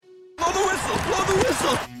Blow the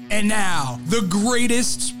whistle. And now, the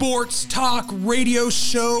greatest sports talk radio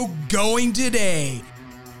show going today.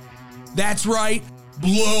 That's right,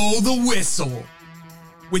 Blow the Whistle.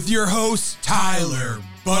 With your host, Tyler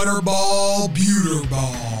Butterball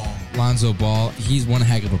Buterball. Lonzo Ball, he's one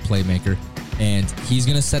heck of a playmaker. And he's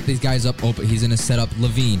going to set these guys up open. He's going to set up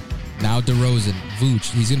Levine, now DeRozan,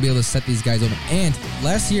 Vooch. He's going to be able to set these guys open. And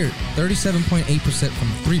last year, 37.8% from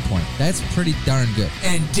three-point. That's pretty darn good.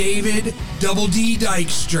 And David Double D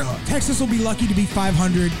Dykstra. Texas will be lucky to be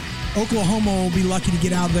 500. Oklahoma will be lucky to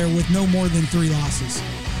get out there with no more than 3 losses.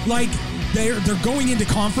 Like, they're going into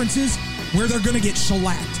conferences where they're going to get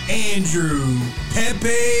shellacked. Andrew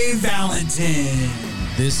Pepe Valentin.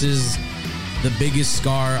 This is the biggest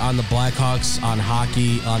scar on the Blackhawks, on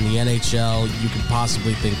hockey, on the NHL you can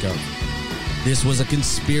possibly think of. This was a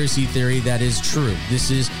conspiracy theory that is true.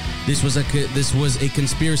 This was a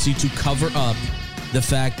conspiracy to cover up the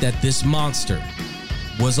fact that this monster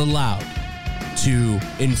was allowed to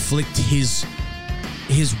inflict his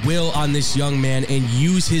will on this young man and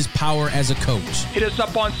use his power as a coach. Hit us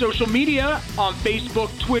up on social media on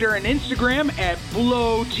Facebook, Twitter, and Instagram at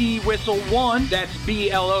BlowTWhistle1. That's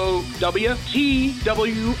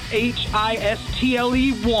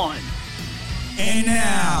BLOWTWHISTLE1. And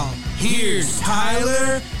now, here's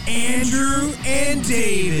Tyler, Andrew, and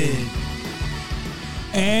David.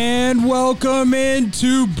 And welcome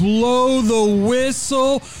into Blow the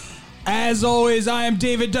Whistle. As always, I am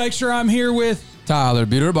David Dykstra. I'm here with Tyler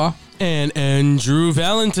Buterball. And Andrew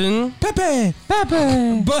Valentin. Pepe. But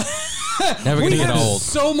Never gonna get old.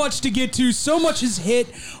 So much to get to. So much has hit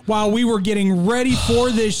while we were getting ready for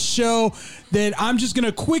this show that I'm just going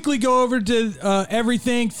to quickly go over to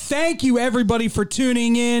everything. Thank you, everybody, for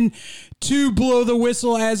tuning in to Blow the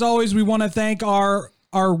Whistle. As always, we want to thank our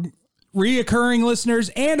reoccurring listeners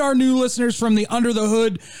and our new listeners from the Under the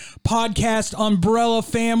Hood podcast umbrella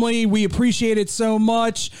family. We appreciate it so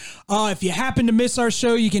much. If you happen to miss our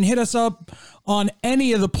show, you can hit us up on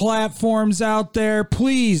any of the platforms out there.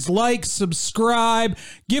 Please like, subscribe,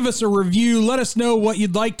 give us a review. Let us know what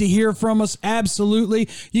you'd like to hear from us. Absolutely.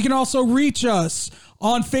 You can also reach us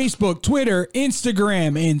on Facebook, Twitter,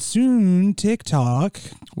 Instagram, and soon TikTok.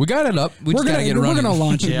 We got it up. We just got to get it running. We're going to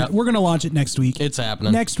launch it. Yeah. We're going to launch it next week. It's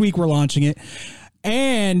happening. Next week we're launching it.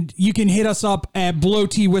 And you can hit us up at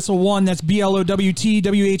BlowTWhistle1. That's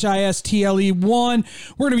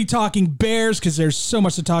BLOWTWHISTLE1. We're going to be talking Bears because there's so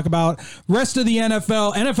much to talk about. Rest of the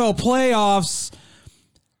NFL playoffs,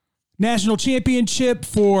 national championship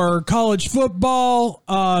for college football,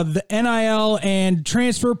 the NIL and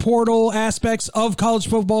transfer portal aspects of college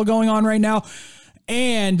football going on right now,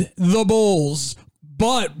 and the Bulls.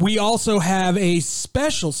 But we also have a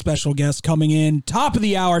special guest coming in, top of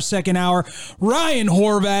the hour, second hour, Ryan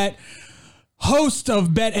Horvat, host of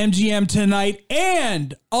BetMGM Tonight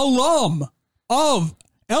and alum of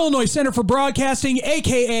Illinois Center for Broadcasting,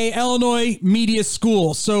 a.k.a. Illinois Media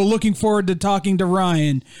School. So looking forward to talking to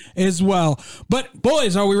Ryan as well. But,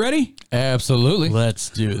 boys, are we ready? Absolutely. Let's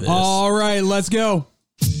do this. All right, let's go.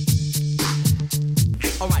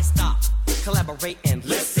 All right, stop. Collaborate and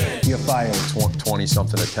listen. You fired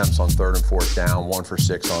 20-something attempts on 3rd and 4th down, 1 for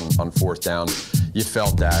 6 on 4th down. You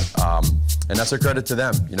felt that, and that's a credit to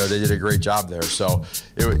them. You know, they did a great job there. So,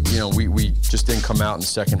 we just didn't come out in the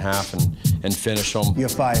second half and finish them. You're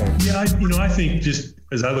fired. Yeah, I think just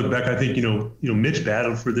as I look back, I think Mitch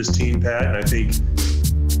battled for this team, Pat, and I think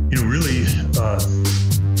really a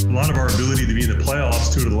lot of our ability to be in the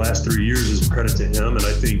playoffs 2 of the last 3 years is a credit to him, and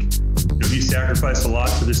I think he sacrificed a lot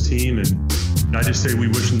for this team, and I just say we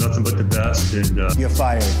wish him nothing but the best. And you're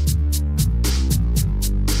fired.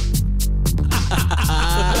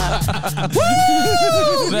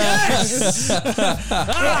 Woo! Yes!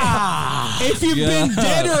 If you've been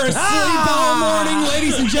dead or asleep all morning,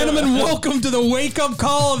 ladies and gentlemen, welcome to the wake-up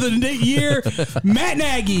call of the year. Matt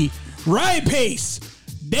Nagy, Ryan Pace,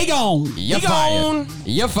 they gone. You're fired.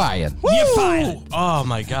 You're fired. You're fired. Oh,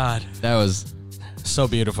 my God. That was so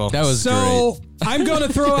beautiful. That was so great. I'm going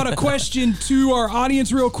to throw out a question to our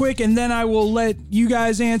audience real quick, and then I will let you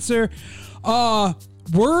guys answer.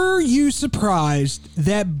 Were you surprised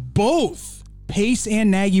that both Pace and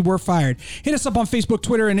Nagy were fired? Hit us up on Facebook,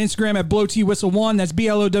 Twitter, and Instagram at BlowTWhistle1. That's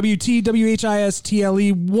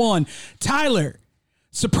BLOWTWHISTLE1. Tyler,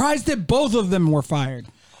 surprised that both of them were fired.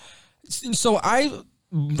 So I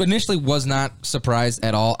initially was not surprised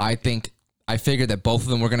at all. I figured that both of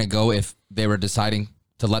them were going to go if they were deciding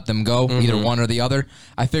to let them go, either one or the other.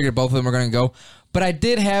 I figured both of them were going to go. But I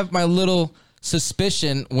did have my little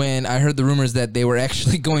suspicion when I heard the rumors that they were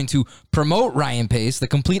actually going to promote Ryan Pace, the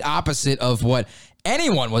complete opposite of what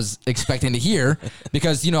anyone was expecting to hear,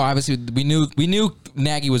 because obviously we knew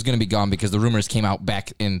Nagy was going to be gone because the rumors came out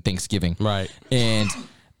back in Thanksgiving, right? And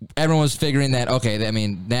everyone was figuring that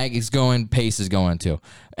Nagy's going, Pace is going too,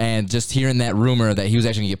 and just hearing that rumor that he was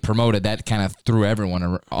actually going to get promoted, that kind of threw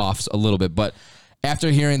everyone off a little bit. But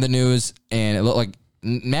after hearing the news, and it looked like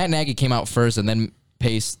Matt Nagy came out first, and then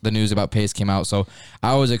Pace, the news about Pace came out, so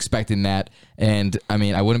I was expecting that, and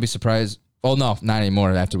I wouldn't be surprised. Well, no, not anymore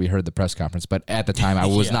after we heard the press conference. But at the time, I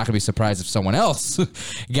was not going to be surprised if someone else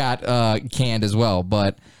got canned as well.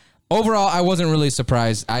 But overall, I wasn't really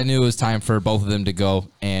surprised. I knew it was time for both of them to go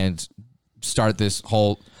and start this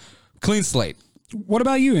whole clean slate. What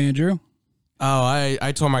about you, Andrew? Oh,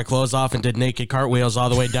 I tore my clothes off and did naked cartwheels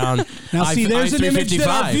all the way down. Now, see, there's an image that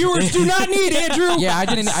our viewers do not need, Andrew. Yeah, I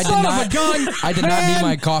did not need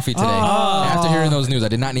my coffee today. After hearing those news, I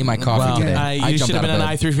did not need my coffee today. You should have been on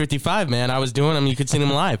I-355, man. I was doing them. You could see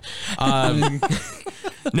them live.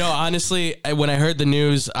 No, honestly, when I heard the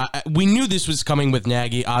news, we knew this was coming with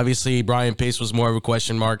Nagy. Obviously, Brian Pace was more of a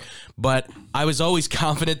question mark, but I was always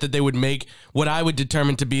confident that they would make what I would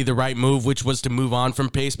determine to be the right move, which was to move on from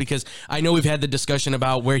Pace, because I know we've had the discussion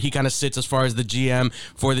about where he kind of sits as far as the GM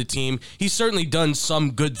for the team. He's certainly done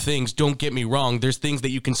some good things, don't get me wrong. There's things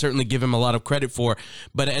that you can certainly give him a lot of credit for,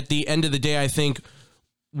 but at the end of the day, I think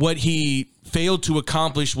what he failed to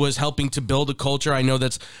accomplish was helping to build a culture. I know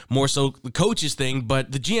that's more so the coach's thing,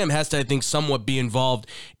 but the GM has to, I think, somewhat be involved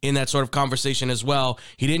in that sort of conversation as well.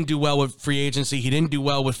 He didn't do well with free agency. He didn't do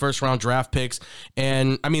well with first-round draft picks.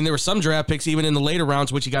 And, there were some draft picks, even in the later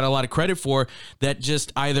rounds, which he got a lot of credit for, that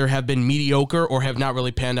just either have been mediocre or have not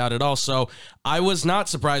really panned out at all. So I was not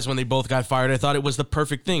surprised when they both got fired. I thought it was the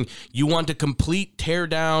perfect thing. You want to complete tear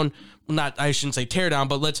down, I shouldn't say tear down,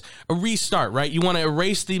 but let's restart, right? You want to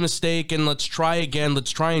erase the mistake and let's try again.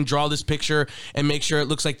 Let's try and draw this picture and make sure it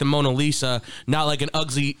looks like the Mona Lisa, not like an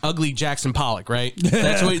ugly Jackson Pollock, right?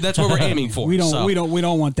 That's what we're aiming for. We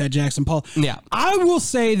don't want that Jackson Pollock. Yeah. I will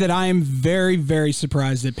say that I am very, very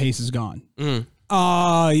surprised that Pace is gone.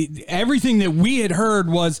 Everything that we had heard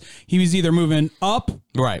was he was either moving up,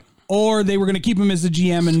 right, or they were going to keep him as the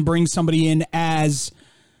GM and bring somebody in as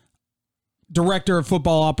director of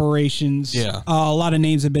football operations. Yeah. A lot of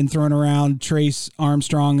names have been thrown around, Trace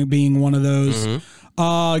Armstrong being one of those.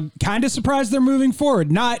 Kind of surprised they're moving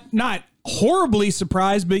forward. Not horribly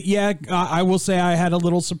surprised, but yeah, I will say I had a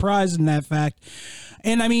little surprise in that fact.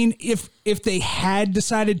 And if they had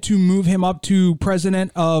decided to move him up to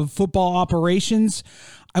president of football operations,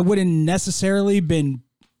 I wouldn't necessarily been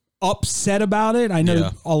upset about it. I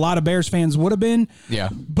know a lot of Bears fans would have been. Yeah.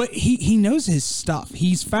 But he knows his stuff.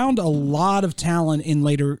 He's found a lot of talent in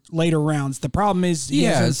later rounds. The problem is he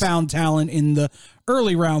hasn't found talent in the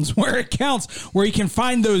early rounds where it counts, where he can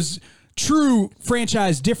find those true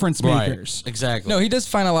franchise difference makers. Right. Exactly. No, he does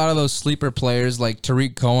find a lot of those sleeper players. Like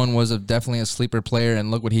Tariq Cohen was definitely a sleeper player,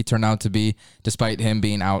 and look what he turned out to be, despite him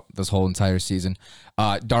being out this whole entire season.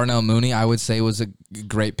 Darnell Mooney, I would say, was a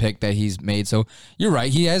great pick that he's made. So you're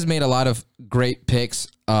right. He has made a lot of great picks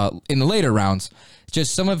in the later rounds.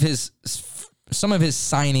 Just some of his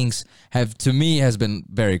signings has been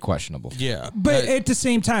very questionable. Yeah. But at the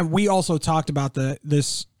same time, we also talked about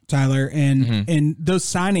this, Tyler, and those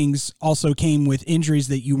signings also came with injuries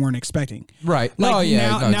that you weren't expecting. Right. Like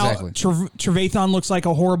exactly. Trevathan looks like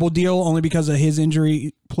a horrible deal only because of his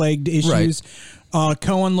injury-plagued issues. Right.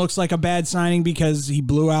 Cohen looks like a bad signing because he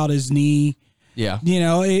blew out his knee. Yeah.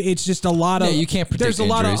 It's just a lot of... you can't predict There's a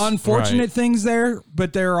injuries. lot of unfortunate things there,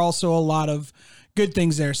 but there are also a lot of good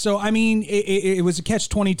things there. So, it was a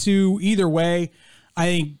catch-22 either way. I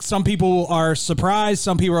think some people are surprised.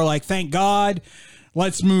 Some people are like, thank God.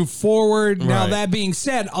 Let's move forward. Right. Now, that being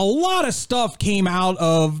said, a lot of stuff came out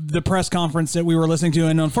of the press conference that we were listening to,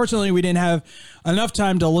 and unfortunately, we didn't have enough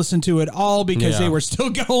time to listen to it all because they were still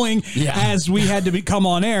going as we had to come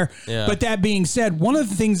on air. Yeah. But that being said, one of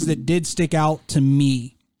the things that did stick out to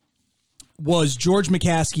me was George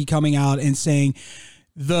McCaskey coming out and saying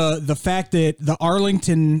the fact that the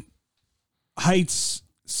Arlington Heights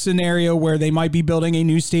scenario where they might be building a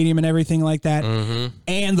new stadium and everything like that,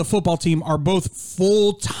 and the football team are both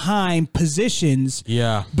full-time positions.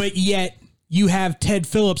 Yeah. But yet you have Ted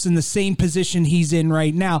Phillips in the same position he's in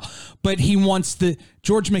right now. But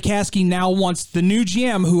George McCaskey now wants the new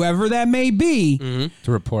GM, whoever that may be,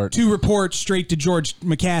 to report straight to George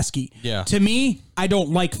McCaskey. Yeah. To me, I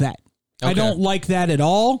don't like that. Okay. I don't like that at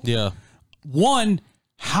all. Yeah. One,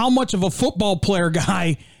 how much of a football player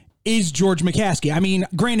guy is George McCaskey?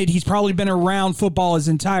 Granted, he's probably been around football his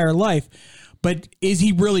entire life, but is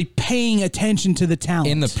he really paying attention to the talent?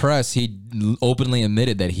 In the press, he openly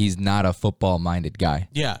admitted that he's not a football-minded guy.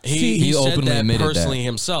 Yeah, he he said openly that admitted personally that.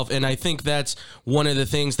 himself, and I think that's one of the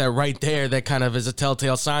things that right there that kind of is a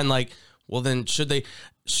telltale sign. Like, well, then should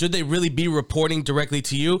they really be reporting directly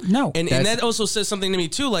to you? No. and that also says something to me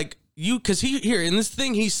too. Like because here in this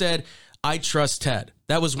thing he said, I trust Ted.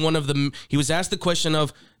 That was one of the. He was asked the question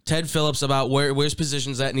of Ted Phillips about where's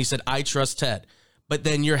positions at, and he said, I trust Ted. But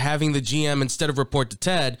then you're having the GM, instead of report to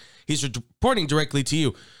Ted, he's reporting directly to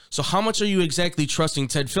you. So how much are you exactly trusting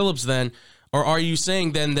Ted Phillips then? Or are you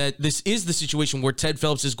saying then that this is the situation where Ted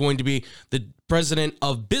Phillips is going to be the president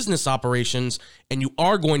of business operations, and you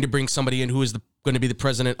are going to bring somebody in who is going to be the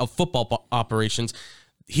president of football operations?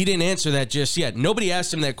 He didn't answer that just yet. Nobody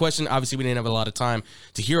asked him that question. Obviously, we didn't have a lot of time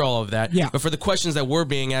to hear all of that. Yeah. But for the questions that were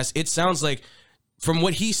being asked, it sounds like, from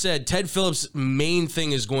what he said, Ted Phillips' main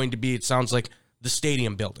thing is going to be, it sounds like, the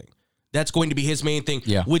stadium building. That's going to be his main thing,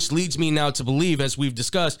 Yeah. which leads me now to believe, as we've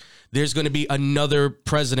discussed, there's going to be another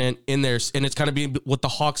president in there, and it's kind of be what the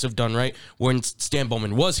Hawks have done, right? When Stan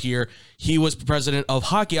Bowman was here, he was president of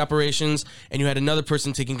hockey operations, and you had another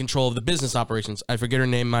person taking control of the business operations. I forget her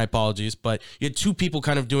name, my apologies, but you had two people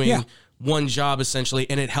kind of doing one job, essentially,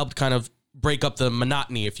 and it helped kind of break up the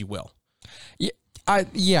monotony, if you will.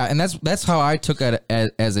 Yeah, and that's how I took it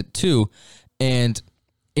as it too. And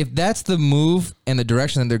if that's the move and the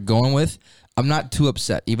direction that they're going with, I'm not too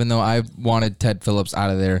upset, even though I wanted Ted Phillips out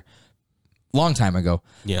of there long time ago.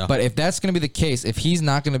 Yeah. But if that's going to be the case, if he's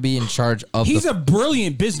not going to be in charge of he's a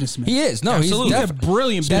brilliant businessman. He is. No, Absolutely. he's a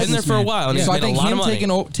brilliant Been businessman. there for a while, and he's So I made a think lot him of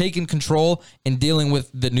money. taking control and dealing with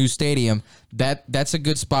the new stadium, that's a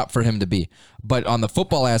good spot for him to be. But on the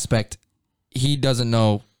football aspect, he doesn't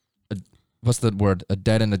know, what's the word, a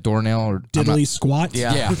dead and a doornail? Or Diddly squat.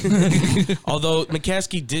 Yeah. Although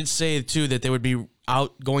McCaskey did say, too, that they would be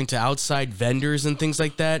going to outside vendors and things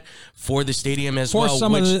like that for the stadium as For well.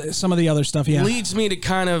 some of the other stuff, yeah. Leads me to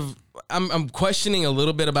kind of, I'm questioning a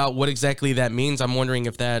little bit about what exactly that means. I'm wondering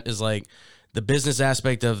if that is like the business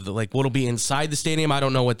aspect of what'll be inside the stadium. I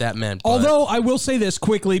don't know what that meant. But. Although I will say this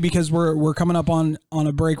quickly, because we're coming up on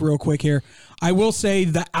a break real quick here. I will say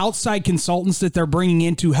the outside consultants that they're bringing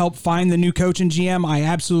in to help find the new coach and GM, I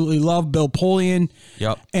absolutely love. Bill Polian.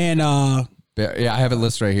 Yep. And Yeah, I have a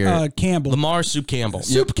list right here. Campbell. Lamar Soup Campbell.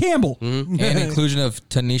 Soup Campbell. And inclusion of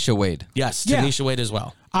Tanisha Wade. Yes, Yeah. Tanisha Wade as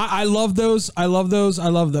well. I love those. I love those.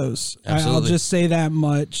 I'll Absolutely. just say that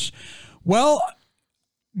much. Well,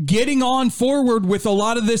 getting on forward with a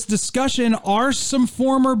lot of this discussion, are some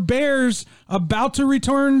former Bears about to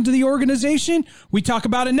return to the organization? We talk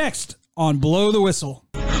about it next on Blow the Whistle.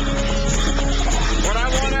 What I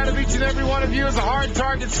want out of each and every one of you is a hard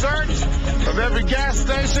target search of every gas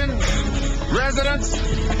station, residence,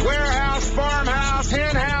 warehouse, farmhouse,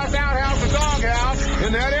 hen house, outhouse, and doghouse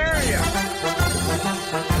in that area.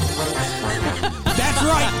 That's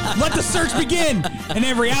right. Let the search begin. In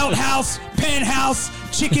every outhouse, penthouse,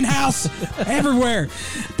 chicken house, everywhere.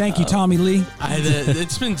 Thank you, Tommy Lee.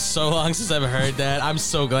 It's been so long since I've heard that. I'm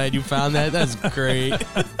so glad you found that. That's great.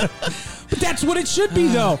 But that's what it should be,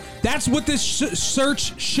 though. That's what this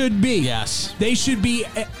search should be. Yes. They should be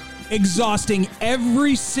exhausting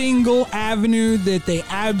every single avenue that they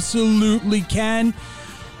absolutely can.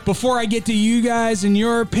 Before I get to you guys and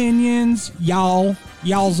your opinions,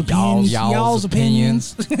 y'all's opinions.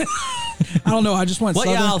 I don't know. I just went What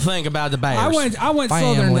Southern. y'all think about the Bears? I went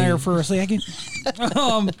Southern Family. there for a second.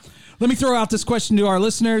 Let me throw out this question to our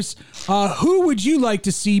listeners. Who would you like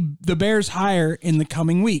to see the Bears hire in the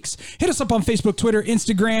coming weeks? Hit us up on Facebook, Twitter,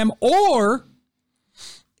 Instagram, or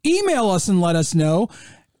email us and let us know.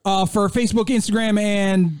 For Facebook, Instagram,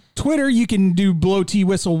 and Twitter, you can do Blow T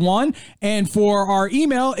Whistle 1. And for our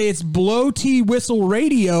email, it's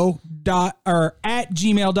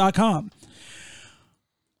blowtwhistleradio@gmail.com.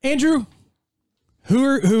 Andrew,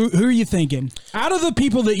 who are you thinking? Out of the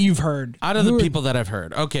people that you've heard. Out of the people that I've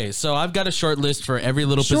heard. Okay, so I've got a short list for every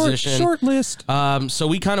little position. Short list. So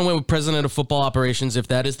we kind of went with president of football operations, if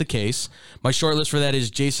that is the case. My short list for that is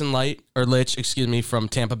Jason Litch, from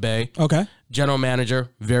Tampa Bay. Okay. General manager,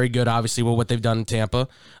 very good, obviously, with what they've done in Tampa.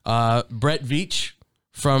 Brett Veach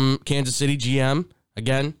from Kansas City, GM.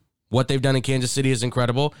 Again, what they've done in Kansas City is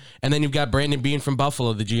incredible. And then you've got Brandon Beane from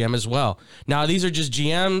Buffalo, the GM as well. Now, these are just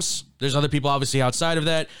GMs. There's other people, obviously, outside of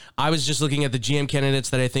that. I was just looking at the GM candidates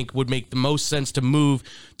that I think would make the most sense to move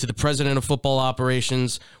to the president of football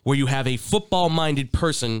operations, where you have a football-minded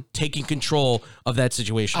person taking control of that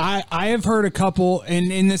situation. I have heard a couple,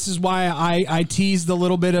 and this is why I teased a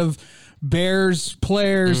little bit of Bears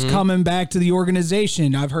players coming back to the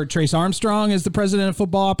organization. I've heard Trace Armstrong is the president of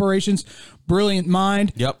football operations. Brilliant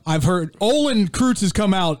mind. Yep. I've heard Olin Kreutz has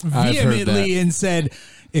come out vehemently and said,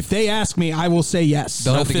 if they ask me, I will say yes.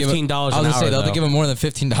 They'll have to give $15 an hour. They'll though. give him more than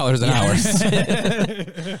 $15 an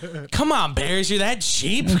hour. Come on, Bears, you're that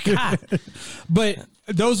cheap? God. But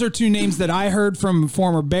those are two names that I heard from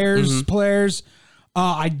former Bears players.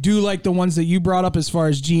 I do like the ones that you brought up as far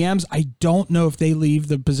as GMs. I don't know if they leave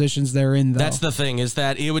the positions they're in, though. That's the thing, is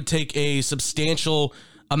that it would take a substantial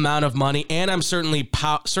amount of money, and I'm certainly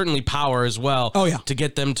power as well. Oh, yeah. To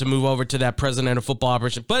get them to move over to that president of football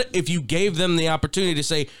operation. But if you gave them the opportunity to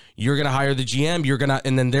say, you're going to hire the GM,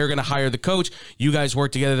 and then they're going to hire the coach, you guys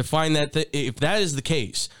work together to find that. If that is the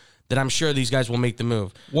case, then I'm sure these guys will make the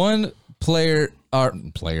move. One person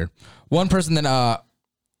that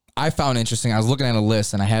I found interesting, I was looking at a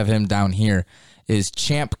list, and I have him down here, is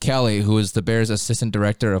Champ Kelly, who is the Bears' assistant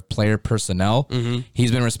director of player personnel.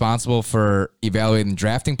 He's been responsible for evaluating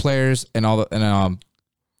drafting players and all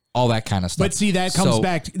that kind of stuff. But see, that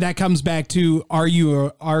comes back to, are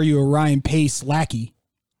you a Ryan Pace lackey?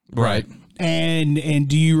 Right. And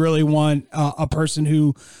do you really want a person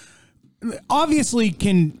who obviously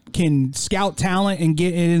can scout talent and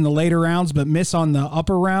get it in the later rounds, but miss on the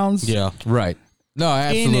upper rounds? Yeah. Right. No,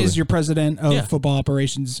 absolutely. And is your president of football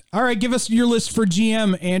operations. All right, give us your list for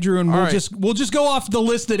GM, Andrew, and we'll just go off the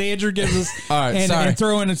list that Andrew gives us All right, and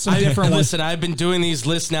throw in some different lists. Listen, I've been doing these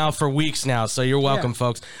lists now for weeks now, so you're welcome,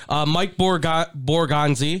 folks. Mike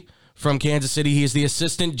Borgonzi from Kansas City. He is the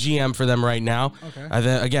assistant GM for them right now. Okay.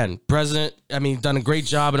 Again, president, done a great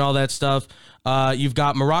job and all that stuff. You've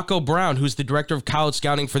got Morocco Brown, who's the director of college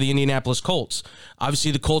scouting for the Indianapolis Colts.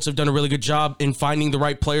 Obviously, the Colts have done a really good job in finding the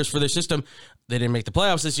right players for their system. They didn't make the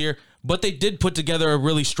playoffs this year, but they did put together a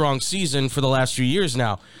really strong season for the last few years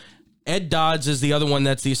now. Ed Dodds is the other one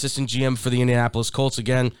that's the assistant GM for the Indianapolis Colts.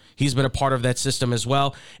 Again, he's been a part of that system as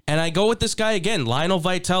well. And I go with this guy again, Lionel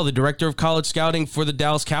Vitale, the director of college scouting for the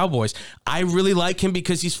Dallas Cowboys. I really like him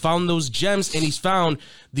because he's found those gems and he's found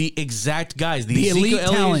the exact guys. The elite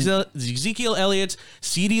talent. Ezekiel Elliott's,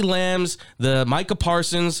 CeeDee Lamb's, the Micah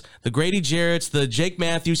Parsons, the Grady Jarrett's, the Jake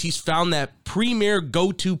Matthews. He's found that premier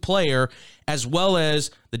go-to player, as well as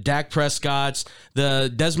the Dak Prescotts,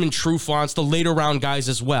 the Desmond Trufants, the later round guys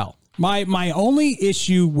as well. My only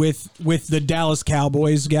issue with the Dallas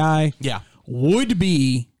Cowboys guy would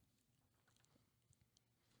be,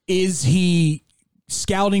 is he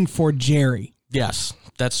scouting for Jerry? Yes,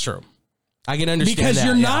 that's true. I can understand because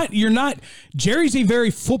that. you're not Jerry's a very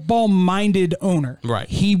football minded owner. Right.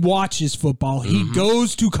 He watches football. He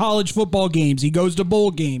goes to college football games. He goes to bowl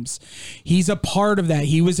games. He's a part of that.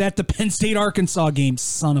 He was at the Penn State Arkansas game,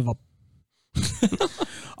 son of a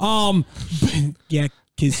yeah,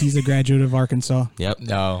 because he's a graduate of Arkansas. Yep.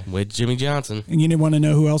 No, with Jimmy Johnson. And you didn't want to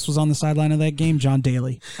know who else was on the sideline of that game? John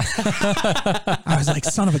Daly. I was like,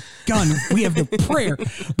 son of a gun. We have the prayer.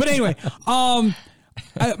 But anyway,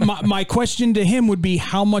 my question to him would be,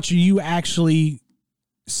 how much are you actually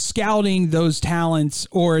scouting those talents,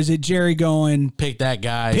 or is it Jerry going, pick that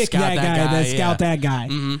guy, scout that guy?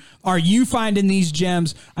 Are you finding these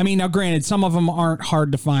gems? Now granted, some of them aren't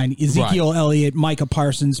hard to find. Ezekiel Elliott, Micah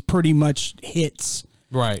Parsons, pretty much hits.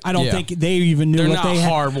 Right. I don't think they even knew what they had.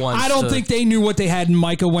 Hard ones. I don't think they knew what they had in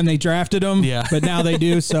Micah when they drafted him. Yeah. But now they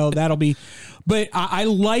do. So that'll be. But I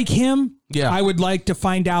like him. Yeah. I would like to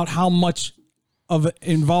find out how much of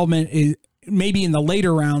involvement is maybe in the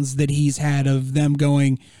later rounds that he's had of him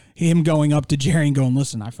going up to Jerry and going,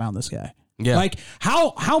 listen, I found this guy. Yeah. Like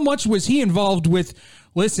how much was he involved with?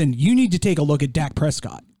 Listen, you need to take a look at Dak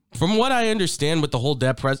Prescott. From what I understand with the whole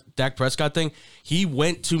Dak Prescott thing, he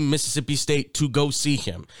went to Mississippi State to go see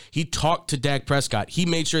him. He talked to Dak Prescott. He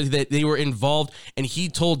made sure that they were involved, and he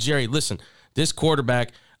told Jerry, listen, this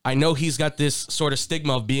quarterback, I know he's got this sort of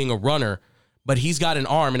stigma of being a runner, but he's got an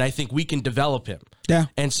arm, and I think we can develop him. Yeah.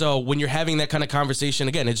 And so when you're having that kind of conversation,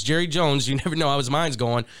 again, it's Jerry Jones. You never know how his mind's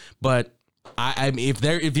going, but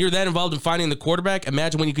if you're that involved in finding the quarterback,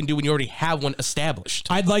 imagine what you can do when you already have one established.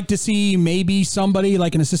 I'd like to see maybe somebody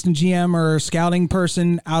like an assistant GM or scouting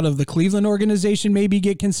person out of the Cleveland organization maybe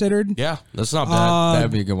get considered. Yeah, that's not bad.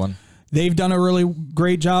 That'd be a good one. They've done a really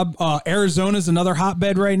great job. Arizona's another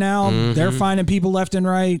hotbed right now. They're finding people left and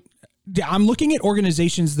right. I'm looking at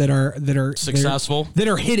organizations that are successful, that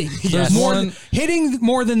are hitting. Yes. Hitting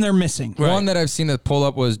more than they're missing. Right. One that I've seen that pull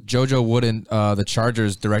up was JoJo Wooden, the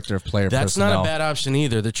Chargers director of player personnel. That's not a bad option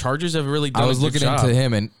either. The Chargers have really done. I was looking into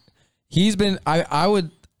him, and he's been. I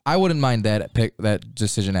wouldn't mind that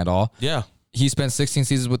decision at all. Yeah, he spent 16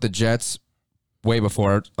 seasons with the Jets. way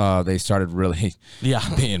before they started really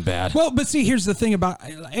being bad. Well, but see, here's the thing about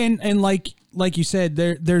and like you said,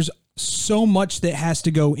 there's so much that has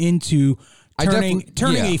to go into turning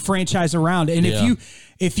a franchise around. And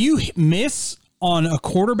if you miss on a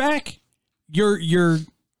quarterback, you're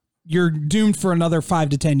doomed for another 5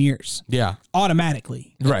 to 10 years. Yeah.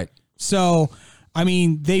 Automatically. Right. So, I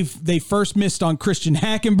mean, they first missed on Christian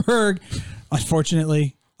Hackenberg,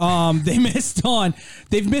 unfortunately. They've missed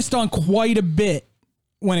on quite a bit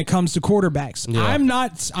when it comes to quarterbacks. Yeah.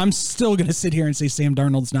 I'm still going to sit here and say Sam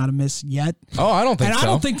Darnold's not a miss yet. Oh, I don't think so.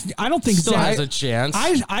 I don't think still Zach has a chance.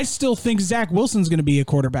 I still think Zach Wilson's going to be a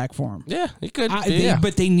quarterback for him. Yeah, he could.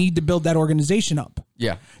 But they need to build that organization up.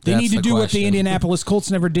 Yeah. They need to do what the Indianapolis Colts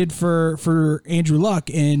never did for Andrew Luck.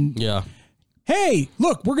 And hey,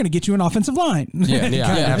 look, we're going to get you an offensive line.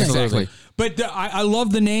 Yeah, absolutely. But I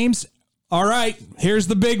love the names. All right, here's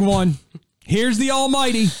the big one. Here's the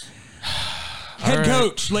almighty head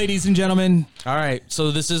coach, ladies and gentlemen. All right,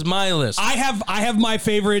 so this is my list. I have my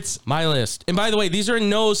favorites. My list. And by the way, these are in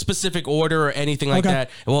no specific order or anything like that.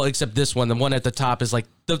 Well, except this one. The one at the top is like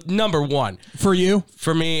the number one. For you?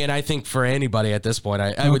 For me, and I think for anybody at this point,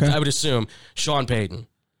 I would assume Sean Payton.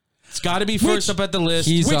 It's got to be first up at the list.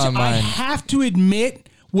 Which I have to admit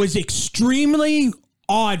was extremely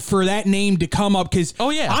odd for that name to come up because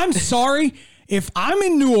I'm sorry, if I'm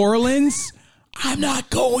in New Orleans, I'm not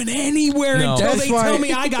going anywhere until they tell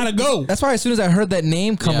me I gotta go. That's why as soon as I heard that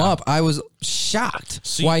name come up, I was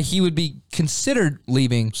shocked why he would be considered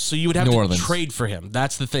leaving. So you would have to trade for him.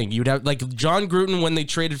 That's the thing. You would have, like John Gruden when they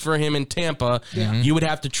traded for him in Tampa, you would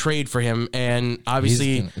have to trade for him, and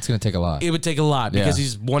obviously it's going to take a lot. It would take a lot because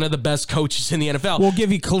he's one of the best coaches in the NFL. We'll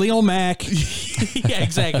give you Khalil Mack. Yeah,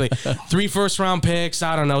 exactly. 3 first-round picks.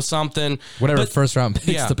 I don't know, something. Whatever first-round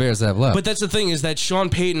picks the Bears have left. But that's the thing is that Sean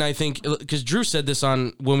Payton, I think, because Drew said this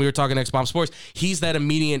on when we were talking X-Bomb Sports, he's that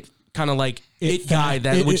immediate kind of like it guy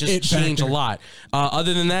that would just change a lot.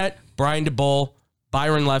 Other than that, Brian DeBoll,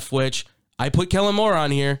 Byron Leftwich. I put Kellen Moore on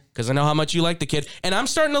here because I know how much you like the kid, and I'm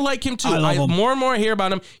starting to like him too. More and more I hear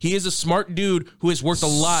about him. He is a smart dude who has worked a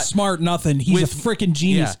lot. Smart nothing. He's a freaking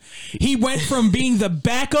genius. Yeah. He went from being the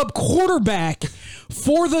backup quarterback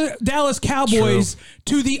for the Dallas Cowboys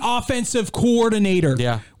to the offensive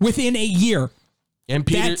coordinator within a year. And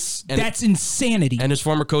that's insanity. And his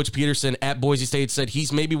former coach Peterson at Boise State said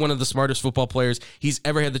he's maybe one of the smartest football players he's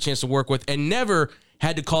ever had the chance to work with, and never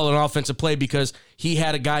had to call an offensive play because he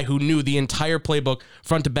had a guy who knew the entire playbook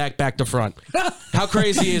front to back to front. How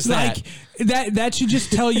crazy is that? That should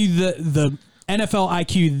just tell you the NFL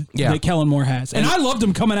IQ that Kellen Moore has. And I loved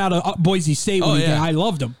him coming out of Boise State. I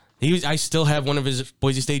loved him. I still have one of his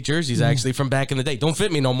Boise State jerseys actually from back in the day. Don't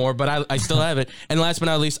fit me no more, but I still have it. And last but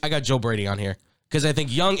not least, I got Joe Brady on here. Because I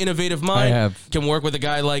think young, innovative mind can work with a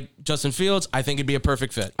guy like Justin Fields. I think it'd be a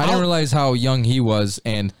perfect fit. I didn't realize how young he was,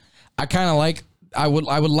 and I kind of like. I would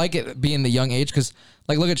like it being the young age because,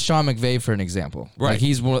 like, look at Sean McVay for an example. Right, like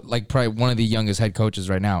he's probably one of the youngest head coaches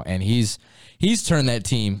right now, and he's turned that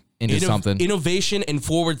team into something. Innovation and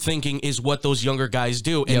forward thinking is what those younger guys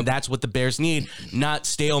do, and that's what the Bears need. Not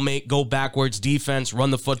stalemate, go backwards, defense,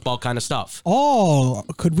 run the football kind of stuff. Oh,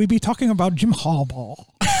 could we be talking about Jim Harbaugh?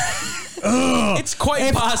 It's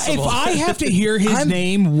quite possible. If I have to hear his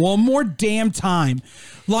name one more damn time,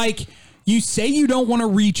 like you say you don't want to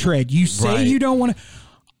retread, you say you don't want to.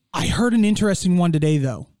 I heard an interesting one today,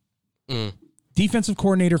 though. Defensive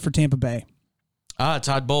coordinator for Tampa Bay.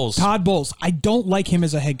 Todd Bowles. Todd Bowles. I don't like him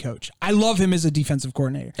as a head coach. I love him as a defensive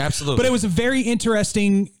coordinator. Absolutely. But it was a very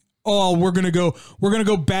interesting. Oh, we're gonna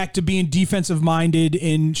go back to being defensive minded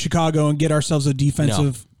in Chicago and get ourselves a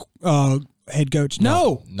defensive head coach.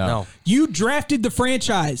 No. You drafted the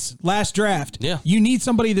franchise last draft. Yeah. You need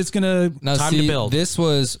somebody that's going to time to build. This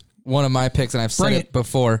was one of my picks, and I've said it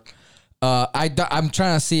before. I'm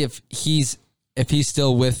trying to see if he's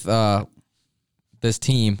still with this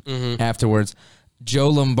team afterwards. Joe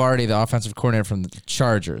Lombardi, the offensive coordinator from the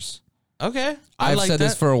Chargers. Okay. I've said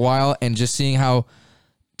this for a while, and just seeing how,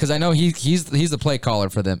 because I know he's the play caller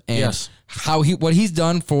for them, and what he's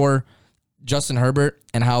done for Justin Herbert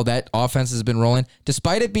and how that offense has been rolling,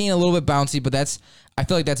 despite it being a little bit bouncy, but I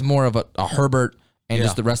feel like that's more of a Herbert and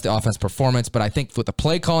just the rest of the offense performance. But I think with the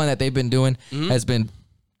play calling that they've been doing has been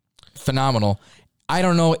phenomenal. I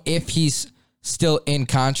don't know if he's still in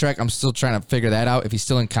contract. I'm still trying to figure that out. If he's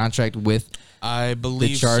still in contract with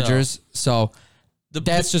the Chargers. So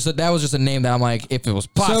that was just a name that I'm like, if it was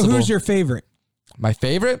possible. So who's your favorite? My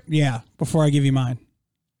favorite? Yeah, before I give you mine.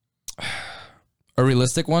 A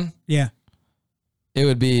realistic one? Yeah. It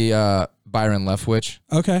would be Byron Leftwich.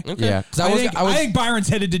 Okay. Yeah, because I think Byron's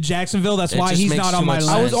headed to Jacksonville. That's why just he's makes not too on my much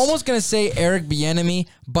list. I was almost gonna say Eric Bieniemy,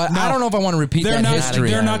 but No. I don't know if I want to repeat They're that not- history.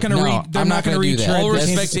 they're not gonna No, read- they're I'm not gonna do read that. Tread. All That's-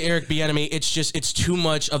 respect to Eric Bieniemy, it's too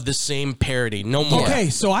much of the same parody. No more. Okay,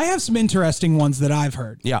 so I have some interesting ones that I've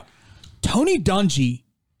heard. Yeah. Tony Dungy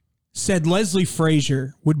said Leslie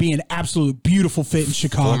Frazier would be an absolute beautiful fit in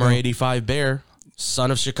Chicago. Former 85 Bear,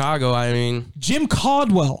 son of Chicago. I mean, Jim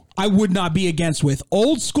Caldwell, I would not be against with.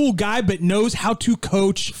 Old school guy, but knows how to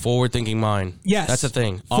coach. forward-thinking mind. Yes. That's the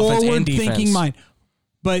thing. Offense and Forward defense. thinking mind.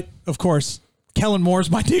 But, of course, Kellen Moore's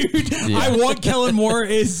my dude. I want Kellen Moore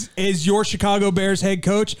as your Chicago Bears head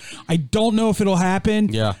coach. I don't know if it'll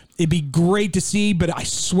happen. Yeah. It'd be great to see, but I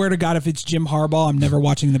swear to God, if it's Jim Harbaugh, I'm never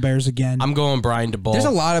watching the Bears again. I'm going Brian DeBoer. There's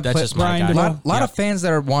a lot of That's just my Brian guy. DeBoer. lot of fans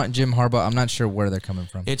that want Jim Harbaugh. I'm not sure where they're coming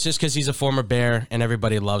from. It's just because he's a former Bear and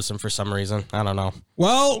everybody loves him for some reason. I don't know.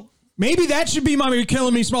 Well, maybe that should be my You're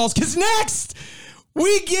Killing Me Smalls, because next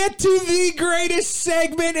we get to the greatest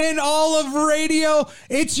segment in all of radio.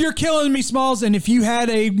 It's You're Killing Me Smalls, and if you had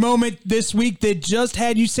a moment this week that just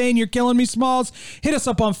had you saying You're Killing Me Smalls, hit us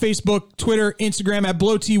up on Facebook, Twitter, Instagram at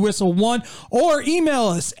BlowTWhistle1, or email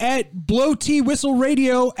us at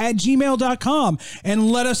blowtwhistleradio@gmail.com and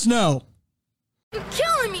let us know. You're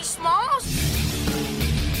killing me, Smalls.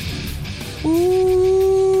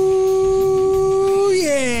 Ooh,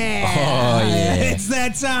 yeah. Oh, yeah. It's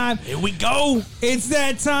that time. Here we go. It's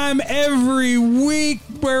that time every week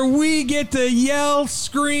where we get to yell,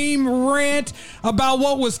 scream, rant about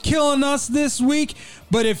what was killing us this week.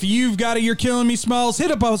 But if you've got a You're Killing Me Smalls,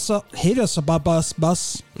 hit us about bus.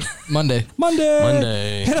 Monday.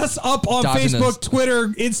 Monday. Hit us up on Dodging Facebook, us. Twitter,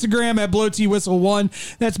 Instagram at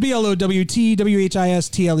BlowTWhistle1. That's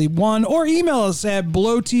BLOWTWHISTLE1. Or email us at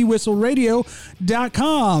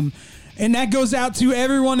blowtwhistleradio.com. And that goes out to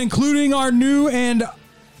everyone, including our new and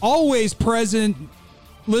always present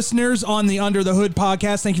listeners on the Under the Hood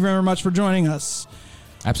podcast. Thank you very much for joining us.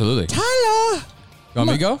 Absolutely. Tyler! You want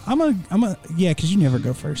me to go? Yeah, because you never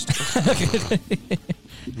go first.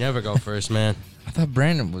 Never go first, man. I thought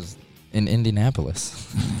Brandon was in Indianapolis.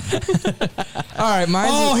 All right,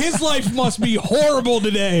 mine's His life must be horrible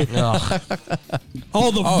today. Ugh.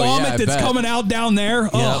 Oh, the vomit I that's bet. coming out down there.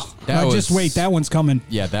 Oh, That just was- wait. That one's coming.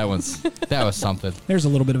 yeah, that was something. There's a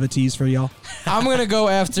little bit of a tease for y'all. I'm gonna go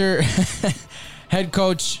after head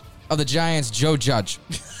coach of the Giants, Joe Judge.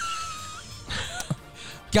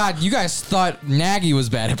 God, you guys thought Nagy was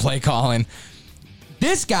bad at play calling.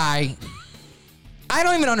 This guy, I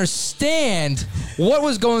don't even understand what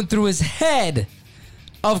was going through his head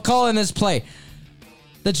of calling this play.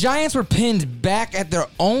 The Giants were pinned back at their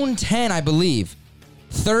own 10, I believe.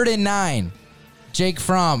 3rd and 9. Jake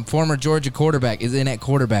Fromm, former Georgia quarterback, is in at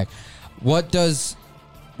quarterback. What does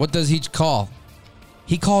he call?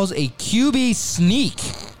 He calls a QB sneak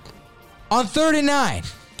on 3rd and 9.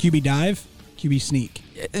 QB dive, QB sneak.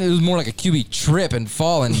 It was more like a QB trip and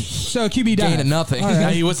fall and So QB dive. gain of nothing. All right. Now,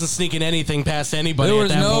 he wasn't sneaking anything past anybody There at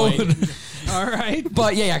was that no. point. All right.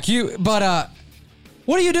 But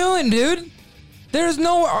what are you doing, dude? There's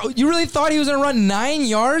no. You really thought he was gonna run 9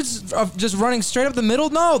 yards of just running straight up the middle?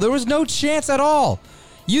 No, there was no chance at all.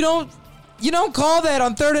 You don't call that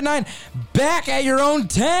on 3rd and 9 back at your own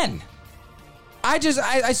 10.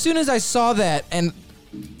 As soon as I saw that and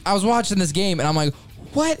I was watching this game and I'm like,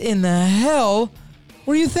 what in the hell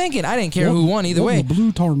were you thinking? I didn't care who won either way. The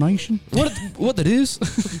Blue Tar Nation. What the deuce?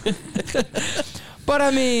 But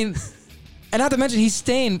I mean, and not to mention he's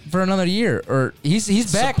staying for another year, or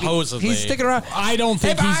he's back. Supposedly. He's sticking around. I don't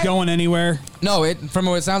think If he's I- going anywhere. No, from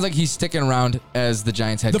what it sounds like, he's sticking around as the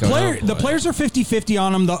Giants head coach. The players are 50-50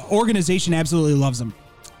 on him. The organization absolutely loves him.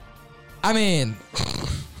 I mean,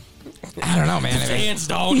 I don't know, man. Fans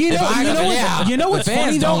don't. You know what's The fans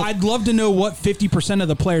funny though? don't. I'd love to know what 50% of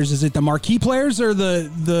the players. Is it the marquee players or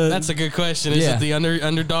the That's a good question. Is Yeah. it the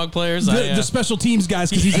underdog players? the special teams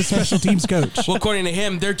guys? Because he's a special teams coach. Well, according to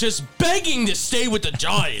him, they're just begging to stay with the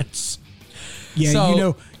Giants. Yeah,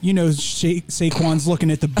 So- Saquon's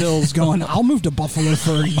looking at the Bills, going, "I'll move to Buffalo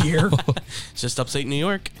for a year." It's just upstate New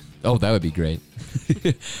York. Oh, that would be great.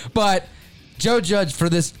 But Joe Judge, for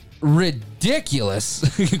this ridiculous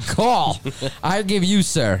call, I give you,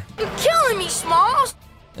 sir. You're killing me, Smalls.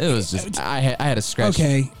 It was just I had to scratch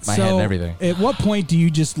Okay, my so head and everything. at what point do you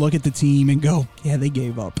just look at the team and go, "Yeah, they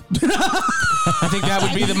gave up"? I think that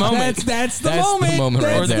would be the moment. That's the That's the moment. moment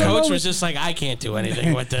right or the there. coach was just like, I can't do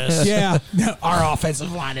anything with this. Yeah, our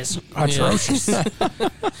offensive line is atrocious.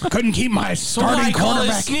 Couldn't keep my Why starting call it a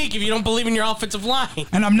quarterback, sneak if you don't believe in your offensive line?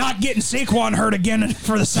 and I'm not getting Saquon hurt again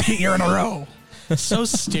for the second year in a row. So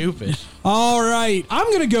stupid. All right. I'm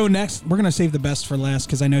going to go next. We're going to save the best for last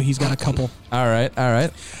because I know he's got a couple. All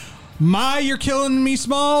right. My You're Killing Me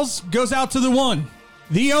Smalls goes out to the one,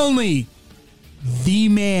 the only, the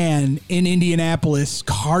man in Indianapolis,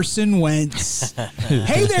 Carson Wentz.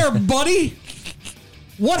 Hey there, buddy.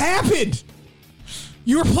 What happened?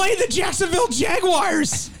 You were playing the Jacksonville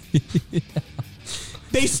Jaguars.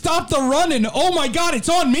 They stopped the run and, oh my God, it's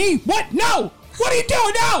on me. What? No. What are you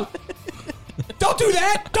doing? No. Don't do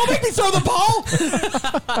that. Don't make me throw the ball.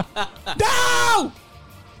 No.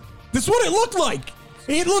 This is what it looked like.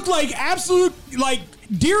 It looked like absolute, like,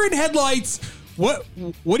 deer in headlights. What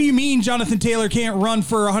do you mean Jonathan Taylor can't run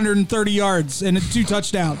for 130 yards and 2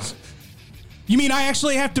 touchdowns? You mean I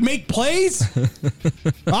actually have to make plays?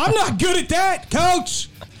 I'm not good at that, Coach.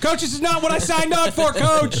 Coach, this is not what I signed on for,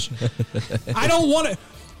 Coach. I don't want to.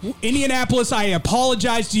 Indianapolis, I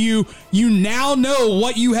apologize to you. You now know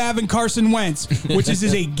what you have in Carson Wentz, which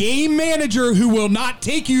is a game manager who will not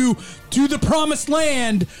take you to the promised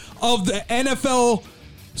land of the NFL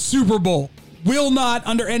Super Bowl. Will not,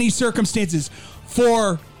 under any circumstances,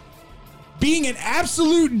 for being an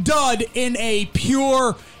absolute dud in a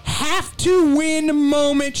pure have-to-win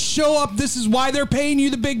moment. Show up. This is why they're paying you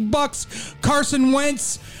the big bucks. Carson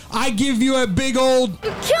Wentz, I give you a big old...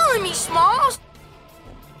 You're killing me, Smalls.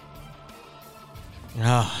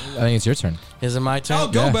 I think it's your turn. Is it my turn? Oh,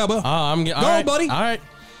 go, Bubba. Oh, I'm go, all right, buddy. All right.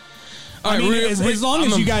 I mean, as long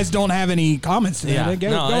as you guys don't have any comments to that, go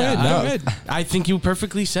ahead. I think you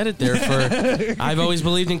perfectly said it there. I've always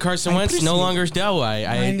believed in Carson Wentz. No longer do I.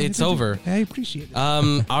 It's over. I appreciate it.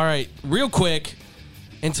 All right, real quick,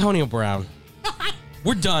 Antonio Brown.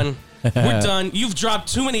 We're done. We're done. You've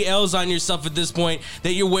dropped too many L's on yourself at this point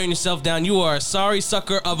that you're wearing yourself down. You are a sorry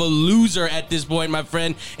sucker of a loser at this point, my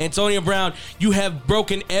friend. Antonio Brown, you have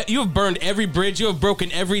burned every bridge. You have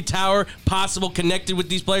broken every tower possible connected with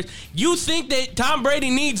these players. You think that Tom Brady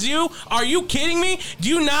needs you? Are you kidding me? Do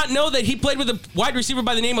you not know that he played with a wide receiver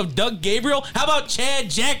by the name of Doug Gabriel? How about Chad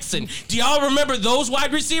Jackson? Do y'all remember those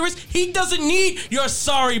wide receivers? He doesn't need your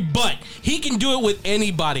sorry butt. He can do it with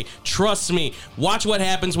anybody. Trust me. Watch what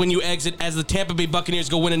happens when you exit as the Tampa Bay Buccaneers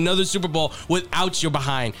go win another Super Bowl without your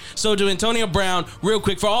behind. So to Antonio Brown, real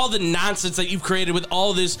quick, for all the nonsense that you've created with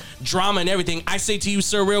all this drama and everything, I say to you,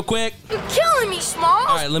 sir, real quick. You're killing me, Smalls.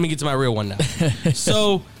 All right, let me get to my real one now.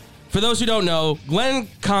 So, for those who don't know, Glenn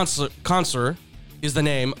Consler is the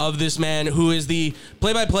name of this man who is the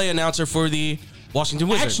play-by-play announcer for the Washington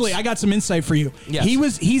Wizards. Actually, I got some insight for you.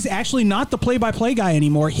 Yes. He's actually not the play-by-play guy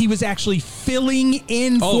anymore. He was actually filling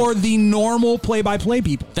in for the normal play-by-play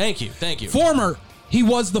people. Thank you. He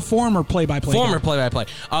was the former play-by-play guy. Play-by-play.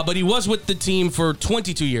 But he was with the team for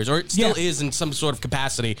 22 years, or it still is in some sort of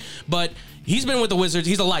capacity. But he's been with the Wizards.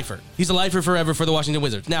 He's a lifer. He's a lifer forever for the Washington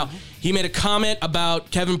Wizards. Now, he made a comment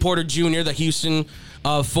about Kevin Porter Jr., the Houston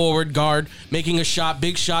forward guard, making a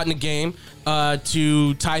big shot in the game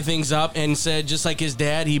to tie things up, and said, just like his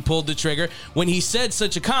dad, he pulled the trigger. When he said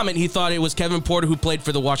such a comment, he thought it was Kevin Porter, who played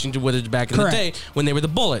for the Washington Wizards back in the day when they were the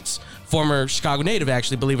Bullets. Former Chicago native,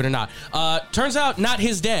 actually, believe it or not. Turns out, not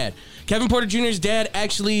his dad. Kevin Porter Jr.'s dad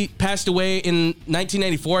actually passed away in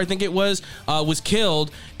 1994, I think it was killed,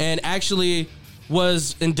 and actually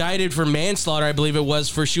was indicted for manslaughter, I believe it was,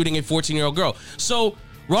 for shooting a 14-year-old girl. So,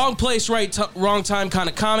 wrong place, wrong time kind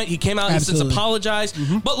of comment. He came out and since apologized.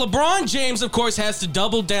 Mm-hmm. But LeBron James, of course, has to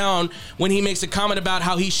double down when he makes a comment about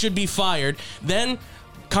how he should be fired. Then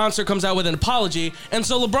Concert comes out with an apology. And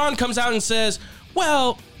so LeBron comes out and says,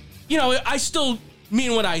 well, I still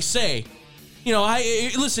mean what I say.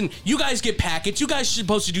 Listen, you guys get packets. You guys are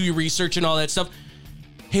supposed to do your research and all that stuff.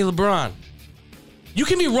 Hey, LeBron, you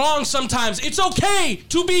can be wrong sometimes. It's okay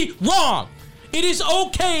to be wrong. It is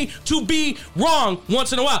okay to be wrong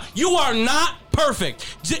once in a while. You are not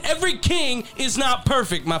perfect. Every king is not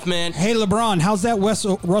perfect, my man. Hey, LeBron, how's that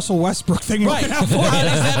Russell Westbrook thing working out for you? Is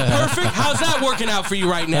that perfect? How's that working out for you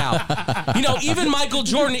right now? Even Michael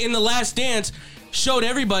Jordan in The Last Dance showed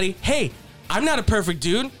everybody, hey, I'm not a perfect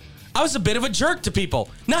dude. I was a bit of a jerk to people.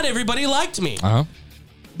 Not everybody liked me. Uh-huh.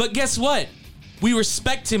 But guess what? We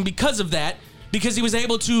respect him because of that, because he was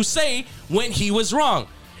able to say when he was wrong.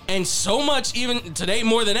 And so much, even today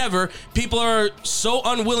more than ever, people are so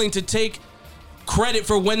unwilling to take credit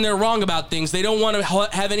for when they're wrong about things. They don't want to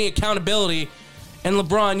have any accountability. And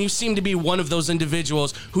LeBron, you seem to be one of those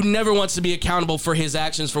individuals who never wants to be accountable for his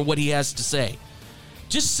actions, for what he has to say.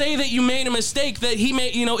 Just say that you made a mistake, that he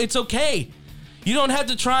made, it's okay. You don't have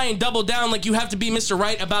to try and double down like you have to be Mr.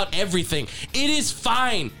 Right about everything. It is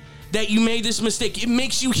fine that you made this mistake. It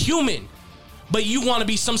makes you human. But you want to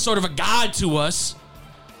be some sort of a god to us.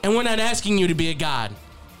 And we're not asking you to be a god.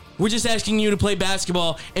 We're just asking you to play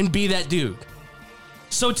basketball and be that dude.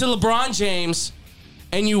 So to LeBron James,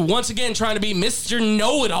 and you once again trying to be Mr.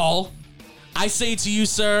 Know-It-All, I say to you,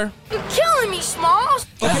 sir, You're killing me, Smalls.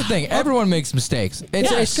 That's the thing. Everyone makes mistakes.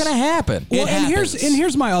 It's going to happen. Well, and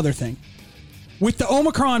here's my other thing. With the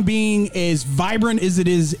Omicron being as vibrant as it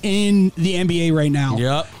is in the NBA right now,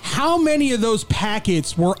 Yep. how many of those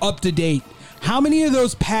packets were up to date? How many of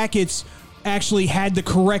those packets actually had the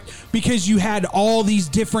correct, because you had all these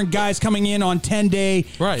different guys coming in on 10-day,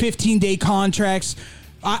 Right. 15-day contracts.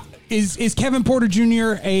 Is Kevin Porter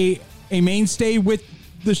Jr. a mainstay with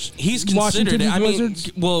the he's Washington considered,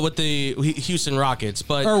 Wizards? well, with the Houston Rockets,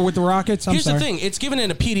 but Or with the Rockets? I'm here's sorry. the thing: it's given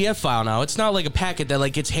in a PDF file now. It's not like a packet that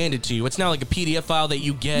like gets handed to you. It's not like a PDF file that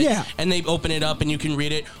you get, Yeah. and they open it up and you can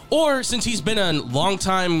read it. Or since he's been a long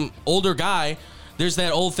time older guy, there's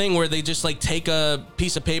that old thing where they just like take a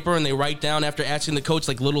piece of paper and they write down after asking the coach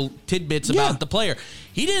like little tidbits about the player.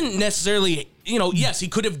 He didn't necessarily, yes, he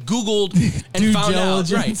could have Googled and Due found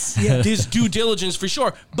diligence. out, right? Yeah. His due diligence for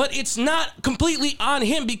sure. But it's not completely on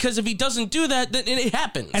him, because if he doesn't do that, then it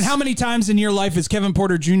happens. And how many times in your life is Kevin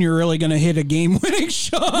Porter Jr. really going to hit a game-winning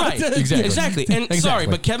shot? Right, exactly. And Exactly. sorry,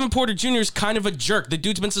 but Kevin Porter Jr. is kind of a jerk. The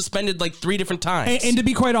dude's been suspended like 3 different times. And to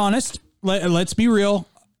be quite honest, let's be real.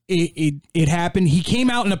 It happened. He came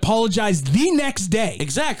out and apologized the next day.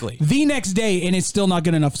 Exactly. The next day, and it's still not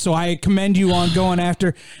good enough. So I commend you on going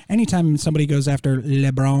after. Anytime somebody goes after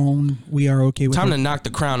LeBron, we are okay with it. Time to knock the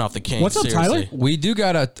crown off the king. What's up, seriously. Tyler? We do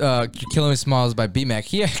got a Killing Me Smalls by B-Mac.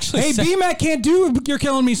 He actually Hey, said- B-Mac can't do You're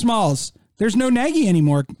Killing Me Smalls. There's no Nagy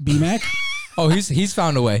anymore, B-Mac. Oh, he's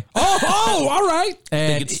found a way. Oh, all right.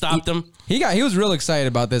 And Think it stopped him? He was real excited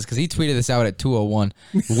about this because he tweeted this out at 2:01,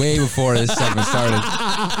 way before this segment started.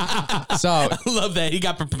 So I love that. He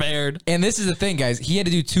got prepared. and this is the thing, guys. He had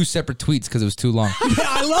to do 2 separate tweets because it was too long.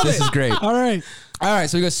 I love it. This is great. All right. All right,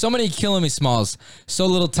 so we got so many Killing Me Smalls, so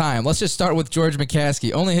little time. Let's just start with George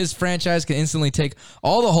McCaskey. Only his franchise can instantly take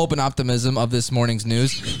all the hope and optimism of this morning's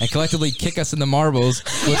news and collectively kick us in the marbles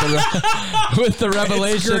with the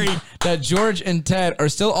revelation that George and Ted are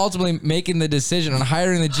still ultimately making the decision on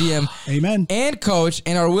hiring the GM Amen. and coach,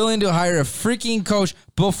 and are willing to hire a freaking coach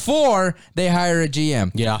before they hire a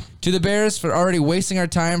GM. Yeah. To the Bears for already wasting our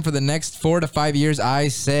time for the next 4 to 5 years, I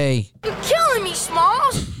say... You're killing me,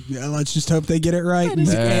 Smalls. Yeah, let's just hope they get it right.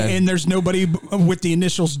 And there's nobody with the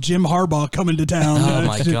initials Jim Harbaugh coming to town. Oh,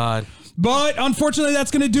 my God. But unfortunately,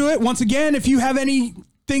 that's going to do it. Once again, if you have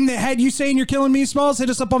anything that had you saying You're Killing Me, Smalls, hit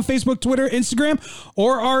us up on Facebook, Twitter, Instagram,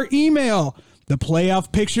 or our email. The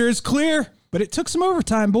playoff picture is clear, but it took some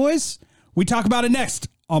overtime, boys. We talk about it next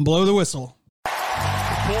on Blow the Whistle.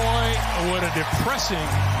 Boy, what a depressing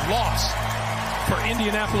loss for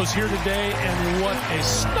Indianapolis here today, and what a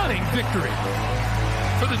stunning victory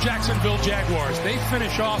for the Jacksonville Jaguars. They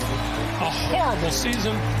finish off a horrible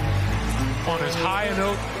season on as high a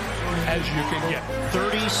note as you can get.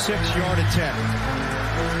 36-yard attempt.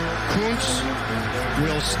 Kuntz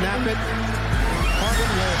will snap it.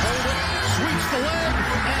 Harden will hold it, sweeps the leg,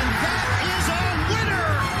 and that is a winner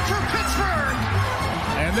for Pittsburgh.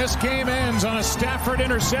 And this game ends on a Stafford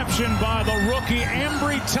interception by the rookie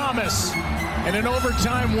Ambry Thomas. And an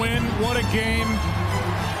overtime win. What a game,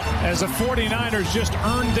 as the 49ers just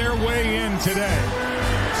earned their way in today.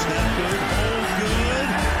 Snap good, hold good,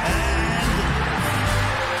 and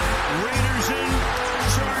Raiders in,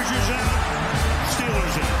 Chargers out,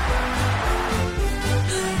 Steelers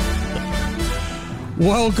in.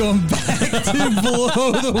 Welcome back to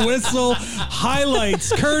Blow the Whistle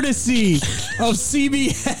highlights, courtesy of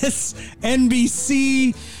CBS,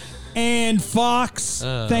 NBC, and Fox.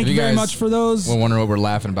 Thank you very guys much for those. We're wondering what we're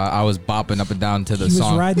laughing about. I was bopping up and down to the He was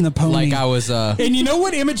song. riding the pony. Like I was... And you know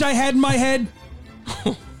what image I had in my head?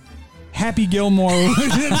 Happy Gilmore.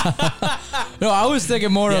 No, I was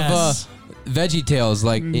thinking more Yes. of Veggie Tales,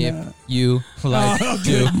 like if you like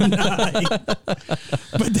to.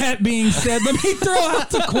 But that being said, let me throw out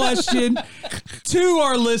the question to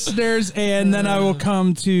our listeners, and then I will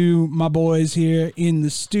come to my boys here in the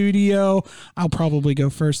studio. I'll probably go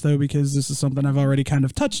first, though, because this is something I've already kind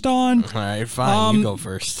of touched on. All right, fine. You go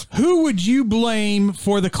first. Who would you blame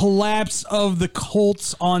for the collapse of the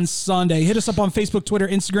Colts on Sunday? Hit us up on Facebook, Twitter,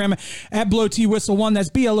 Instagram at BlowTWhistle1. That's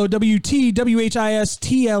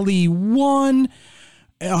BLOWTWHISTLE1.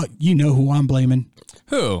 You know who I'm blaming.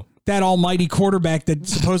 Who? That almighty quarterback that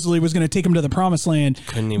supposedly was going to take him to the promised land.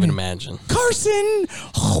 Couldn't even imagine. Carson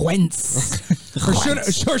Wentz.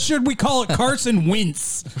 Or should we call it Carson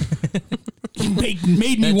Wentz? made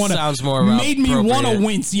me That want sounds more to made me want to appropriate.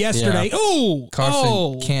 wince yesterday. Yeah. Oh,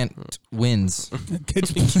 Carson can't wins.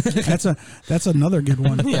 that's another good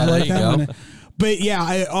one. Yeah, I like there you that go. one. But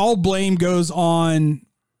yeah, all blame goes on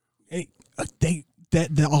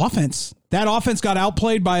the offense. That offense got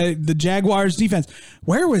outplayed by the Jaguars defense.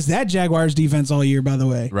 Where was that Jaguars defense all year, by the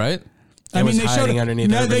way? Right? I mean, they showed underneath.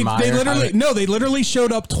 No, they literally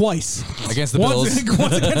showed up twice against the Bills,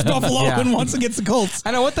 once against Buffalo and once against the Colts.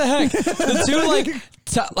 I know what the heck. The two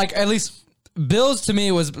like at least Bills to me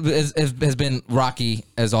has been rocky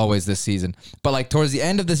as always this season. But like towards the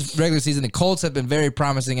end of this regular season, the Colts have been very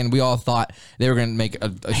promising, and we all thought they were going to make a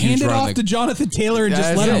huge hand it run. off to Jonathan Taylor and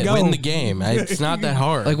just let him go. Win the game. It's not that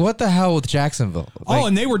hard. Like what the hell with Jacksonville? Like,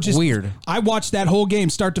 and they were just weird. I watched that whole game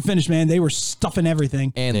start to finish, man. They were stuffing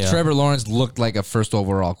everything. And Trevor Lawrence looked like a first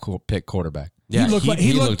overall pick quarterback. Yeah,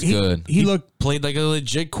 he looked good. He played like a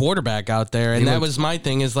legit quarterback out there, and that was my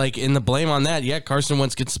thing. Is like in the blame on that. Yeah, Carson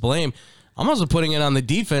Wentz gets the blame. I'm also putting it on the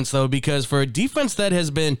defense, though, because for a defense that has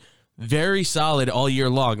been very solid all year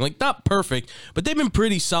long, like not perfect, but they've been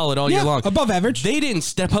pretty solid all year long. Above average. They didn't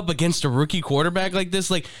step up against a rookie quarterback like this.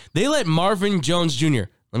 Like they let Marvin Jones Jr.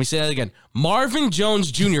 Let me say that again. Marvin Jones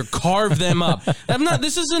Jr. carved them up.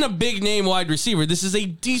 This isn't a big name wide receiver. This is a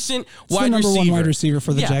decent wide receiver. Number one wide receiver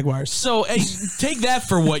for the Jaguars. So take that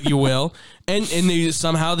for what you will. And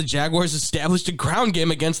somehow the Jaguars established a ground game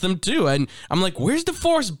against them too. And I'm like, where's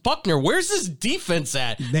DeForest Buckner? Where's this defense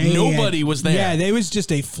at? Nobody was there. Yeah, they was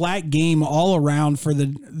just a flat game all around for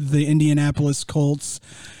the Indianapolis Colts.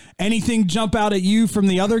 Anything jump out at you from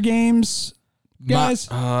the other games? Guys,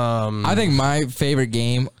 I think my favorite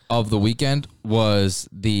game of the weekend was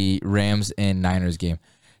the Rams and Niners game.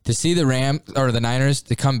 To see the Niners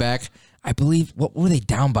to come back, I believe, what were they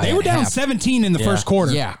down by? They were down half? 17 in the first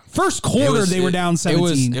quarter. Yeah. First quarter, they were down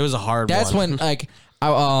 17. It was a hard one. That's when, like, I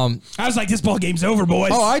was like, this ball game's over, boys.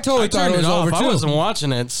 Oh, I totally thought it was over, too. I wasn't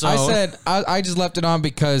watching it, so. I said, I just left it on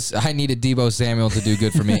because I needed Deebo Samuel to do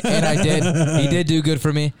good for me. And I did. He did do good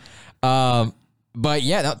for me. But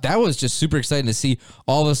yeah, that was just super exciting to see.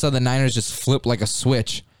 All of a sudden, the Niners just flip like a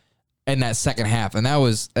switch in that second half, and that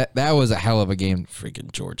was a hell of a game.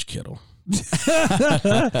 Freaking George Kittle.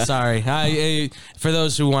 Sorry. For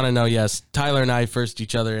those who want to know, yes, Tyler and I faced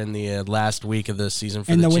each other in the last week of the season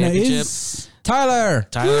for the championship. Winner is Tyler.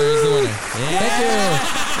 Tyler is the winner.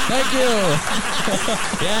 Yeah. Thank you.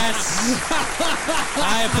 Yes.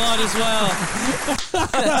 I applaud as well.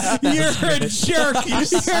 You're a jerk. You're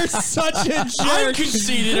such a jerk. I'm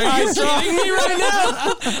conceited. Are you kidding me right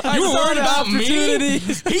now? You were worried about me?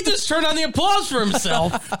 He just turned on the applause for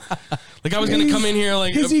himself. Like I was going to come in here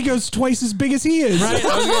like... His ego's twice as big as he is. Right?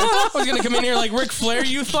 I was going to come in here like Ric Flair,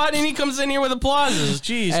 you thought, and he comes in here with applauses.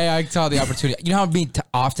 Jeez. Hey, I saw the opportunity. You know how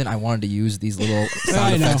often I wanted to use these little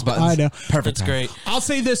sound effects buttons? I know. Perfect. That's great. I'll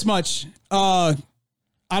say this much. I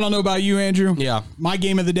don't know about you, Andrew. Yeah. My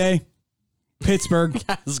game of the day, Pittsburgh.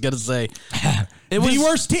 I was going to say. It was the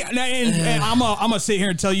worst team. And I'm going to sit here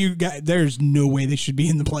and tell you, guys, there's no way they should be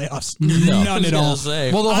in the playoffs. None at all.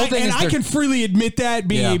 Well, the whole thing is I can freely admit that,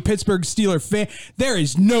 being a Pittsburgh Steelers fan, there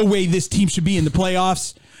is no way this team should be in the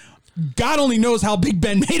playoffs. God only knows how Big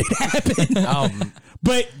Ben made it happen.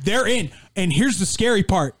 But they're in. And here's the scary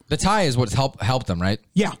part. The tie is what's helped them, right?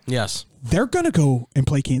 Yeah. Yes. They're going to go and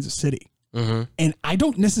play Kansas City. Mm-hmm. And I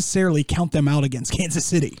don't necessarily count them out against Kansas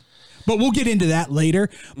City. But we'll get into that later.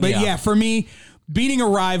 But yeah, for me, beating a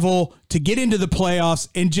rival to get into the playoffs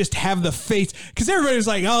and just have the faith. Because everybody was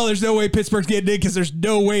like, oh, there's no way Pittsburgh's getting in because there's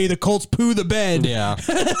no way the Colts poo the bed. Yeah.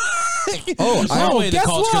 There's no way the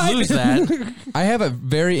Colts could lose that. I have a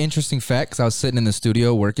very interesting fact because I was sitting in the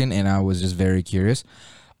studio working and I was just very curious.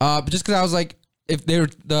 Just because I was like, if they were,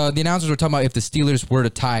 the announcers were talking about if the Steelers were to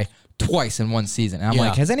tie twice in one season. And I'm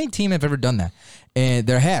like, has any team ever done that? And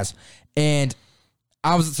there has. And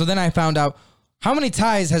so then I found out how many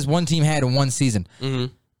ties has one team had in one season. Mm-hmm.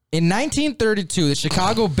 In 1932, the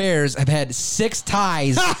Chicago Bears have had 6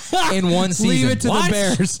 ties in one season. Leave it to the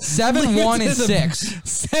Bears.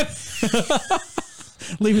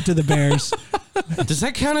 7-1-6. Leave it to the Bears. Does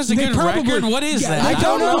that count as a good record? What is that? I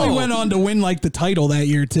don't know. They went on to win like the title that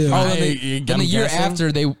year too. And the year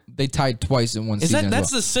after they tied twice in one season.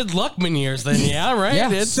 That's the Sid Luckman years then, yeah, right?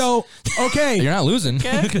 Yeah. So, okay. You're not losing.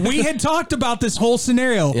 We had talked about this whole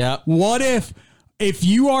scenario. Yeah. What if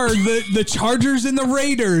you are the Chargers and the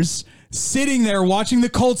Raiders sitting there watching the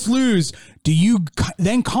Colts lose, do you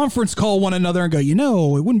then conference call one another and go,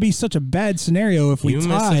 it wouldn't be such a bad scenario if we tied. You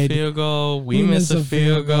miss a field goal. We miss a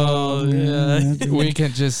field goal. Yeah. We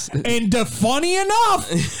can just. And funny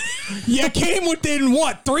enough, you came within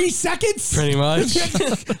 3 seconds? Pretty much.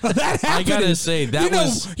 That happened. I gotta say, that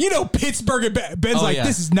was. Pittsburgh and Ben's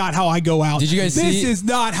this is not how I go out. Did you guys see? This is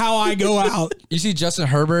not how I go out. You see Justin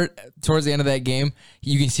Herbert towards the end of that game,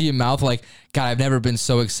 you can see his mouth like, God, I've never been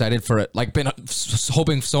so excited for it. Like, been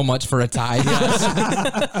hoping so much for a tie.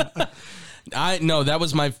 That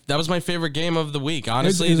was my favorite game of the week.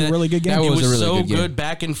 Honestly, it was a really good game. It was a really so good game. good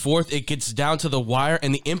back and forth. It gets down to the wire,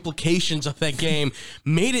 and the implications of that game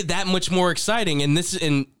made it that much more exciting.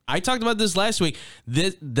 And I talked about this last week.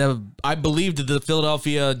 I believed that the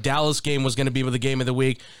Philadelphia-Dallas game was going to be the game of the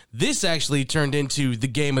week. This actually turned into the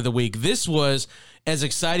game of the week. This was as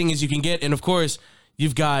exciting as you can get. And, of course,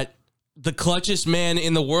 you've got the clutchest man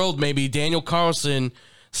in the world, maybe, Daniel Carlson,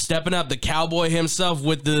 stepping up, the cowboy himself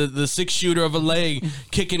with the 6-shooter of a leg,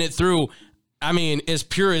 kicking it through. I mean, as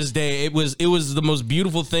pure as day. It was the most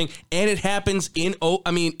beautiful thing, and it happens in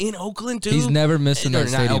Oakland, too. He's never missed in that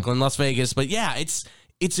stadium. Not Oakland, Las Vegas, but yeah,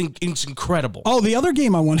 it's incredible. Oh, the other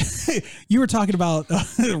game I wanted, you were talking about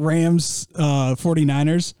Rams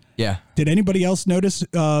 49ers. Yeah. Did anybody else notice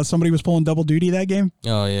somebody was pulling double duty that game?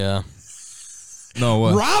 Oh, yeah. No,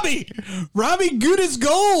 what? Robbie good as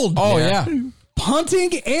gold. Oh, yeah.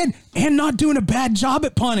 Punting and not doing a bad job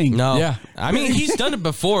at punting. No. Yeah. I mean, he's done it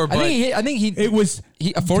before, but I think it was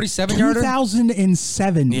a 47-yarder.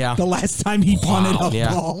 2007. Yeah. The last time he punted a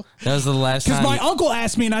ball. That was the last time. Because my uncle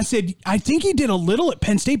asked me, and I said, I think he did a little at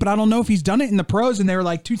Penn State, but I don't know if he's done it in the pros. And they were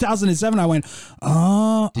like 2007. I went,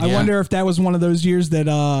 I wonder if that was one of those years that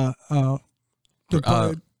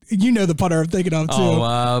you know the putter I'm thinking of, too.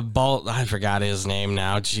 I forgot his name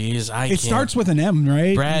now. Jeez, it starts with an M,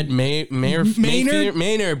 right? Brad Maynard. Brad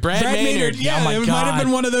Maynard. Yeah, oh my it God. might have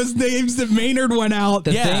been one of those names that Maynard went out.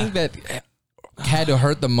 The thing that had to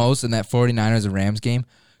hurt the most in that 49ers and Rams game,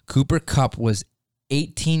 Cooper Kupp was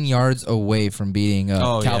 18 yards away from beating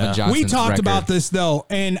Calvin Johnson's We talked record. about this, though,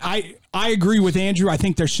 and I agree with Andrew. I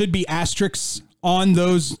think there should be asterisks on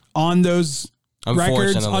those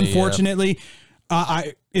records, unfortunately.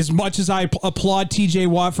 As much as I applaud TJ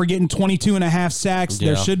Watt for getting 22 and a half sacks,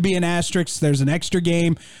 there should be an asterisk. There's an extra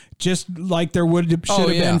game, just like there should have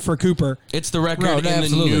been for Cooper. It's the record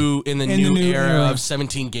in the new era of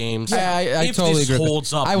 17 games. I totally agree.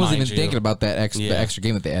 Holds up, I wasn't even thinking about that the extra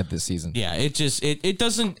game that they had this season. Yeah, it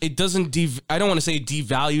doesn't I don't want to say it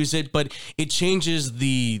devalues it, but it changes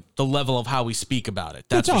the level of how we speak about it.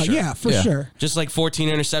 That's for sure. Yeah, for sure. Just like 14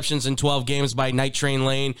 interceptions in 12 games by Night Train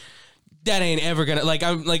Lane. That ain't ever gonna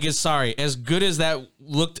as good as that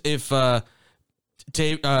looked if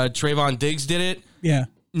Trayvon Diggs did it. Yeah,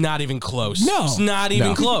 not even close. No, it's not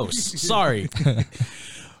even close. Sorry.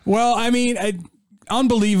 Well, I mean,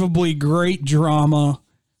 unbelievably great drama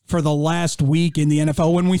for the last week in the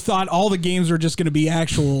NFL when we thought all the games were just going to be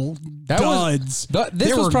actual duds.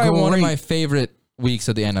 This was probably one of my favorite weeks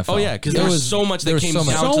of the NFL. Oh yeah, because there was so much that came down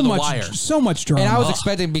to the wire. So much drama. And I was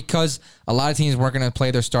expecting, because a lot of teams weren't going to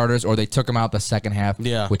play their starters, or they took them out the second half,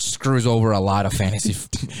 which screws over a lot of fantasy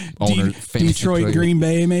owners. Detroit, Green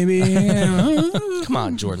Bay, maybe. Come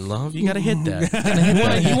on, Jordan Love, you got to hit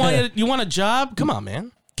that. You want a job? Come on,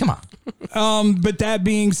 man. Come on. But that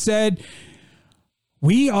being said,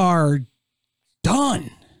 we are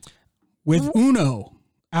done with Uno,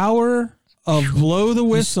 hour of Blow the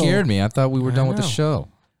Whistle. You scared me. I thought we were done with the show.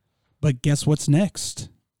 But guess what's next?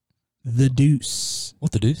 The Deuce.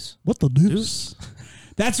 What the deuce? What the deuce?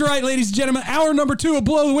 That's right, ladies and gentlemen. Hour number 2 of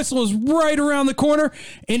Blow the Whistle is right around the corner.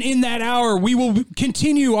 And in that hour, we will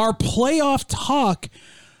continue our playoff talk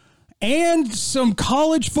and some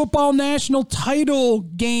college football national title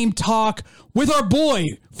game talk with our boy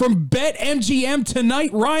from BetMGM tonight.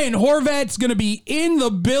 Ryan Horvat's going to be in the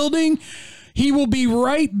building. He will be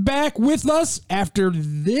right back with us after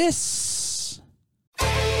this.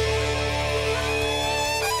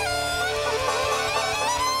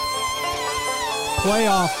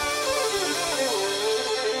 Playoff.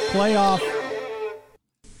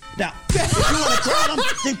 Now, if you want to crown them,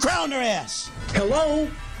 then crown their ass. Hello?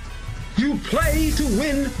 You play to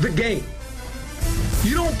win the game.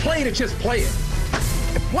 You don't play to just play it.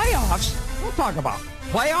 Playoffs? We'll talk about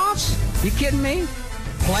playoffs? You kidding me?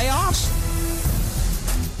 Playoffs?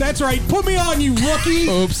 That's right. Put me on, you rookie.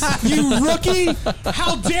 Oops. You rookie.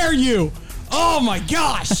 How dare you? Oh my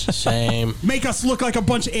gosh! Shame. Make us look like a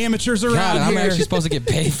bunch of amateurs around God, I'm here. actually supposed to get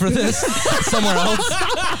paid for this somewhere else.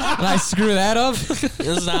 And I screw that up. This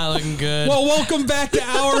is not looking good. Well, welcome back to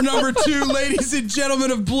hour number 2, ladies and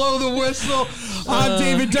gentlemen of Blow the Whistle. I'm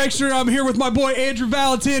David Dykstra. I'm here with my boy Andrew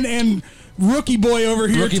Valentin and rookie boy over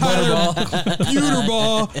here, Tyler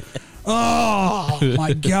Buterball. Oh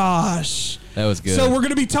my gosh. That was good. So we're going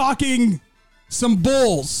to be talking some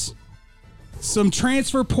Bulls, some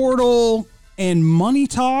transfer portal and money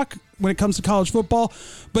talk when it comes to college football.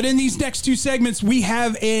 But in these next 2 segments, we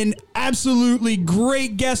have an absolutely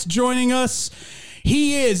great guest joining us.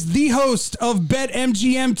 He is the host of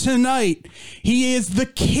BetMGM Tonight. He is the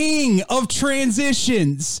king of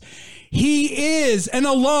transitions. He is an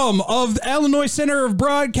alum of the Illinois Center of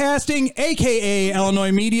Broadcasting, a.k.a.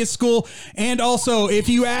 Illinois Media School. And also, if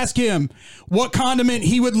you ask him what condiment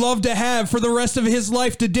he would love to have for the rest of his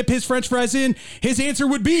life to dip his French fries in, his answer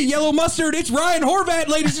would be yellow mustard. It's Ryan Horvat,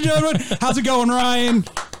 ladies and gentlemen. How's it going, Ryan?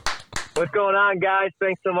 What's going on, guys?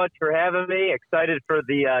 Thanks so much for having me. Excited for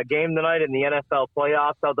the game tonight in the NFL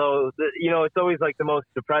playoffs, although, it's always like the most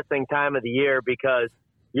depressing time of the year because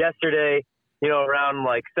yesterday, around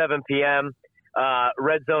like 7 p.m.,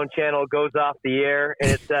 Red Zone channel goes off the air,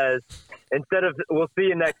 and it says, instead of "we'll see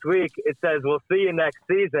you next week," it says "we'll see you next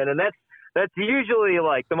season," and that's usually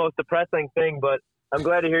like the most depressing thing. But I'm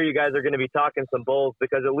glad to hear you guys are going to be talking some Bulls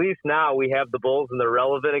because at least now we have the Bulls and they're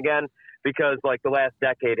relevant again. Because like the last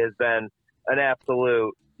decade has been an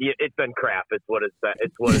absolute. It's been crap. It's what it's been.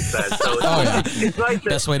 So it's nice.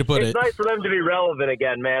 Best way to put it. It's nice for them to be relevant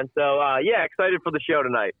again, man. So excited for the show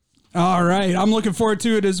tonight. All right. I'm looking forward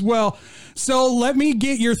to it as well. So let me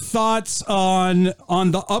get your thoughts on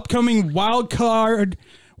the upcoming wild card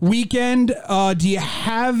weekend. Do you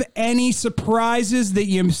have any surprises that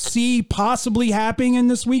you see possibly happening in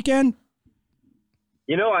this weekend?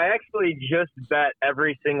 I actually just bet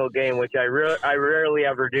every single game, which I rarely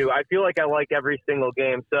ever do. I feel like I like every single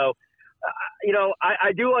game. So,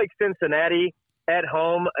 I do like Cincinnati at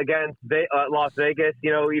home against Las Vegas,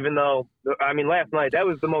 even though, last night, that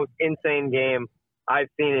was the most insane game I've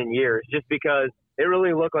seen in years, just because it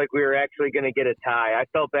really looked like we were actually going to get a tie. I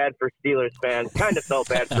felt bad for Steelers fans, kind of felt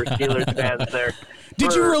bad for Steelers fans there.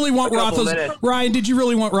 Did you really want Ryan, did you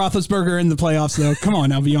really want Roethlisberger in the playoffs, though? Come on,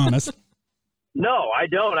 now be honest. No, I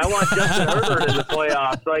don't. I want Justin Herbert in the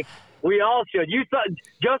playoffs. Like, we all should.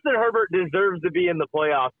 Justin Herbert deserves to be in the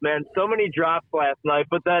playoffs, man. So many drops last night,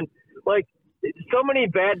 but then, so many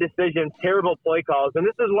bad decisions, terrible play calls. And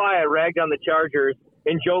this is why I ragged on the Chargers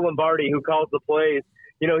and Joe Lombardi, who calls the plays.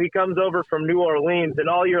 He comes over from New Orleans, and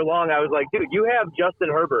all year long I was like, dude, you have Justin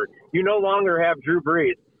Herbert. You no longer have Drew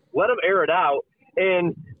Brees. Let him air it out.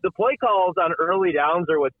 And the play calls on early downs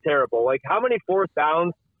are what's terrible. Like, how many fourth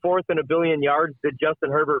downs, fourth and a billion yards did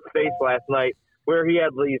Justin Herbert face last night where he had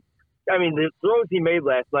these – the throws he made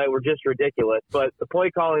last night were just ridiculous. But the play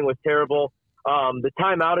calling was terrible. The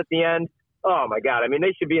timeout at the end, oh, my God.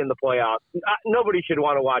 They should be in the playoffs. Nobody should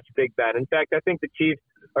want to watch Big Ben. In fact, I think the Chiefs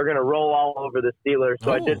are going to roll all over the Steelers,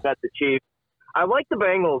 so I did bet the Chiefs. I like the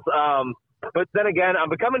Bengals. But then again, I'm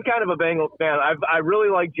becoming kind of a Bengals fan. I really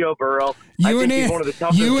like Joe Burrow. I think he's one of the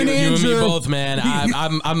toughest. You and me both, man.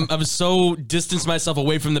 I'm so distanced myself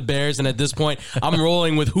away from the Bears, and at this point, I'm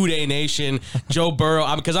rolling with Houday Nation. Joe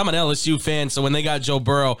Burrow, because I'm an LSU fan. So when they got Joe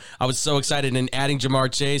Burrow, I was so excited. And adding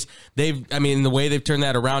Jamar Chase, the way they've turned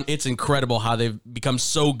that around, it's incredible how they've become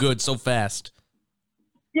so good so fast.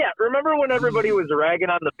 Yeah, remember when everybody was ragging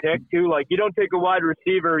on the pick, too? Like, you don't take a wide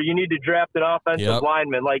receiver, you need to draft an offensive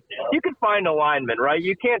lineman. Like, you can find a lineman, right?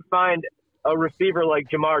 You can't find a receiver like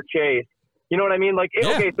Jamar Chase. You know what I mean? Like,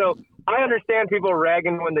 okay, so I understand people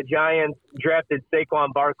ragging when the Giants drafted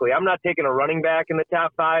Saquon Barkley. I'm not taking a running back in the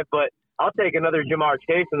top 5, but I'll take another Jamar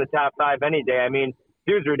Chase in the top 5 any day.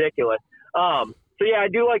 Dude's ridiculous. So, yeah, I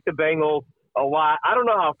do like the Bengals a lot. I don't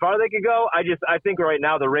know how far they could go. I think right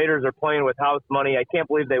now the Raiders are playing with house money. I can't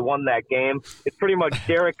believe they won that game. It's pretty much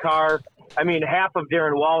Derek Carr. Half of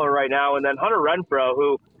Darren Waller right now, and then Hunter Renfrow,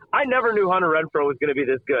 who I never knew Hunter Renfrow was going to be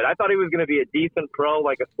this good. I thought he was going to be a decent pro,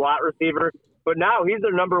 like a slot receiver, but now he's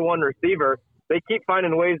their number one receiver. They keep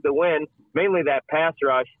finding ways to win, mainly that pass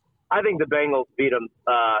rush. I think the Bengals beat them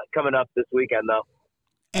coming up this weekend, though.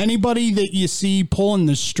 Anybody that you see pulling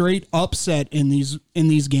the straight upset in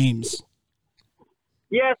these games?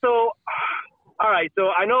 Yeah, so, all right, so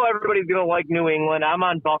I know everybody's going to like New England. I'm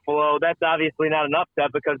on Buffalo. That's obviously not an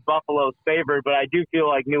upset because Buffalo's favored, but I do feel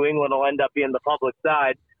like New England will end up being the public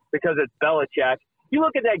side because it's Belichick. You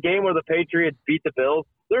look at that game where the Patriots beat the Bills,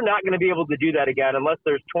 they're not going to be able to do that again unless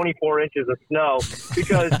there's 24 inches of snow.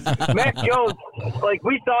 Because Mac Jones, like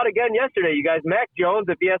we saw it again yesterday, you guys. Mac Jones,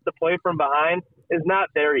 if he has to play from behind, is not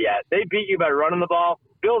there yet. They beat you by running the ball.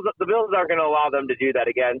 The Bills aren't going to allow them to do that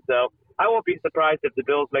again. So I won't be surprised if the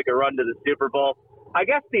Bills make a run to the Super Bowl. I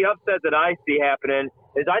guess the upset that I see happening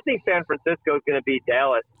is I think San Francisco is going to beat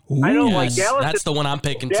Dallas. Ooh, I know, like Dallas. That's the one I'm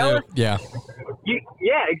picking Dallas, too. Yeah.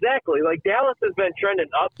 Yeah, exactly. Like Dallas has been trending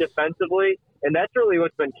up defensively, and that's really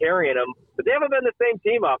what's been carrying them. But they haven't been the same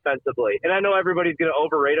team offensively. And I know everybody's going to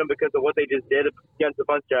overrate them because of what they just did against a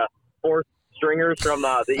bunch of fourth stringers from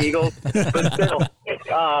the Eagles. But still,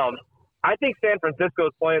 I think San Francisco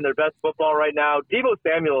is playing their best football right now. Deebo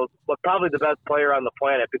Samuel is probably the best player on the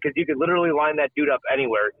planet because you could literally line that dude up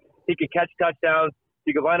anywhere. He could catch touchdowns.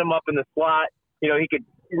 You could line him up in the slot. You know, he could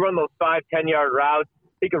run those 5-10-yard routes.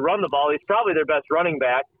 He could run the ball. He's probably their best running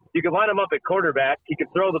back. You could line him up at quarterback. He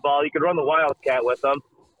could throw the ball. You could run the Wildcat with him.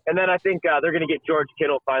 And then I think they're going to get George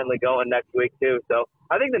Kittle finally going next week too. So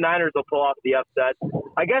I think the Niners will pull off the upset.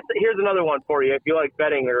 I guess here's another one for you if you like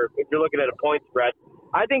betting or if you're looking at a point spread.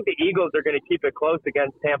 I think the Eagles are going to keep it close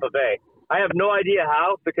against Tampa Bay. I have no idea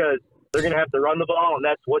how because they're going to have to run the ball, and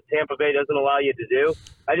that's what Tampa Bay doesn't allow you to do.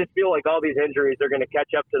 I just feel like all these injuries are going to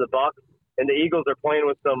catch up to the Bucs, and the Eagles are playing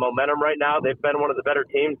with some momentum right now. They've been one of the better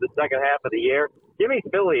teams the second half of the year. Give me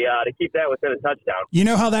Philly to keep that within a touchdown. You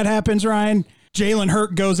know how that happens, Ryan? Jalen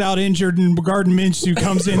Hurts goes out injured, and Gardner Minshew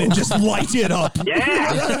comes in and just lights it up.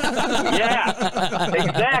 Yeah,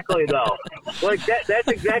 exactly, though. Like, that's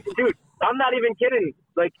exactly, dude, I'm not even kidding.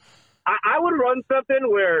 Like, I would run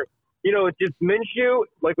something where, you know, it's just Minshew,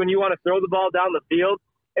 like when you want to throw the ball down the field,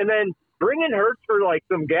 and then bring in Hurts for, like,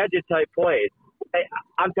 some gadget-type plays.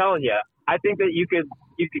 I'm telling you, I think that you could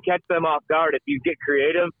catch them off guard if you get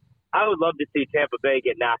creative. I would love to see Tampa Bay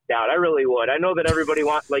get knocked out. I really would. I know that everybody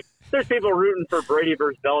wants, like, there's people rooting for Brady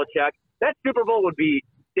versus Belichick. That Super Bowl would be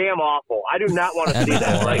damn awful. I do not want to see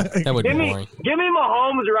that. Like, that would be boring. Give me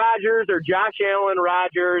Mahomes Rodgers or Josh Allen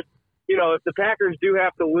Rodgers. You know, if the Packers do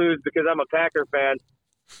have to lose because I'm a Packer fan,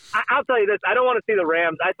 I'll tell you this. I don't want to see the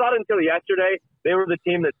Rams. I thought until yesterday they were the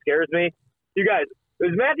team that scares me. You guys,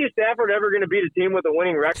 is Matthew Stafford ever going to beat a team with a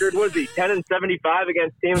winning record? Was he 10-75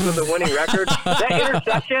 against teams with a winning record? That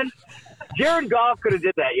interception, Jared Goff could have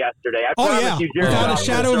did that yesterday. I promise you, Jared Goff. Without a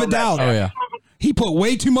shadow of a doubt. Oh, yeah. He put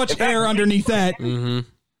way too much air underneath that. Mm-hmm.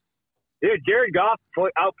 Dude, Jared Goff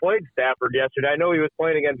outplayed Stafford yesterday. I know he was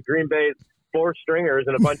playing against Green Bay's four stringers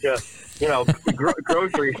and a bunch of, you know,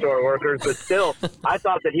 grocery store workers, but still, I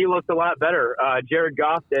thought that he looked a lot better. Jared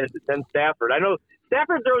Goff did than Stafford. I know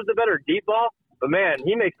Stafford throws the better deep ball, but man,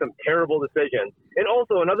 he makes some terrible decisions. And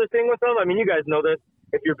also another thing with him, I mean, you guys know this,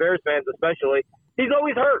 if you're Bears fans especially, he's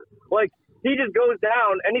always hurt. Like, he just goes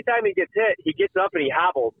down. Anytime he gets hit, he gets up and he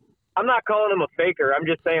hobbles. I'm not calling him a faker. I'm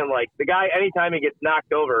just saying, like, the guy, anytime he gets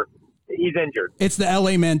knocked over, he's injured. It's the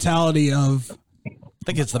LA mentality of... I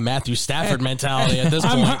think it's the Matthew Stafford mentality at this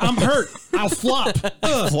point. I'm hurt. I'll flop.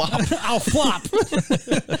 I'll flop.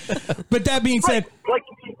 But that being said,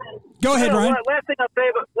 go ahead, Ryan. Last thing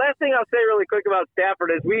I'll say really quick about Stafford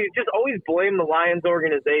is we just always blame the Lions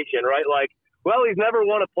organization, right? Like, well, he's never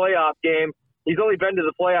won a playoff game. He's only been to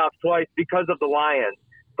the playoffs twice because of the Lions.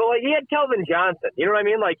 But, like, he had Kelvin Johnson. You know what I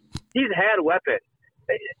mean? Like, he's had weapons.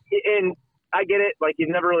 And I get it. Like, he's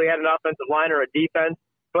never really had an offensive line or a defense.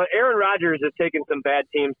 But Aaron Rodgers has taken some bad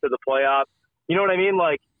teams to the playoffs. You know what I mean?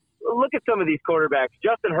 Like, look at some of these quarterbacks.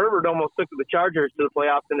 Justin Herbert almost took the Chargers to the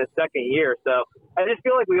playoffs in his second year. So I just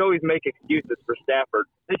feel like we always make excuses for Stafford.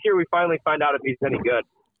 This year we finally find out if he's any good.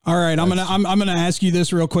 All right, I'm gonna ask you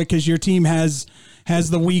this real quick because your team has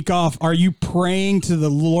the week off. Are you praying to the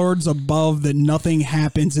Lords above that nothing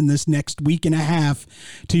happens in this next week and a half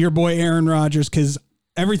to your boy Aaron Rodgers? Because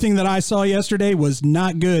everything that I saw yesterday was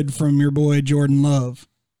not good from your boy Jordan Love.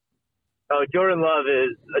 Oh, Jordan Love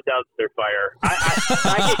is a dumpster fire.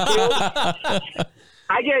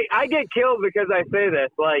 I get killed because I say this.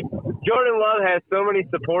 Like, Jordan Love has so many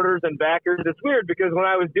supporters and backers. It's weird because when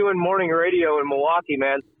I was doing morning radio in Milwaukee,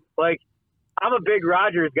 man, like, I'm a big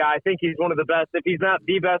Rodgers guy. I think he's one of the best. If he's not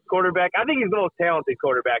the best quarterback, I think he's the most talented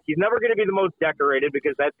quarterback. He's never going to be the most decorated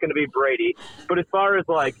because that's going to be Brady. But as far as,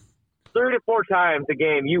 like, 3 to 4 times a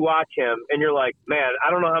game you watch him and you're like, man,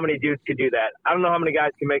 I don't know how many dudes could do that. I don't know how many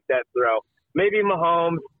guys can make that throw. Maybe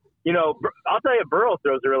Mahomes, you know, I'll tell you, Burrow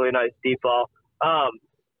throws a really nice deep ball.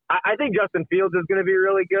 I think Justin Fields is going to be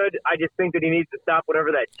really good. I just think that he needs to stop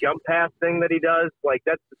whatever that jump pass thing that he does. Like,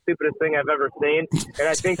 that's the stupidest thing I've ever seen. And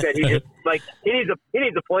I think that he just, like, he needs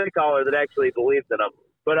a play caller that actually believes in him.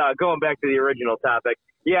 But going back to the original topic,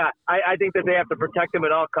 yeah, I think that they have to protect him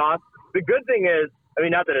at all costs. The good thing is I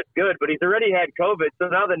mean, not that it's good, but he's already had COVID. So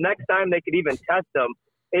now the next time they could even test him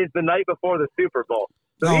is the night before the Super Bowl.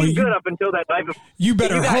 So he's good up until that night before. You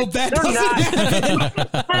better hope that doesn't happen.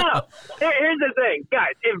 No. Here's the thing,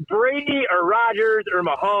 guys. If Brady or Rodgers or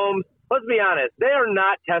Mahomes, let's be honest, they are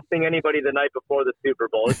not testing anybody the night before the Super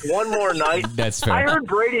Bowl. It's one more night. That's fair. I heard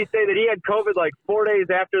Brady say that he had COVID like 4 days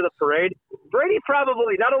after the parade. Brady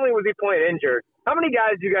probably, not only was he playing injured, how many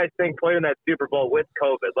guys do you guys think played in that Super Bowl with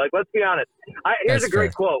COVID? Like, let's be honest. Here's a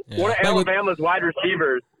great quote. Yeah. One of Alabama's wide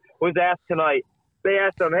receivers was asked tonight. They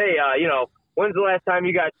asked him, hey, when's the last time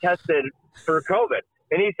you got tested for COVID?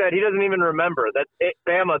 And he said he doesn't even remember.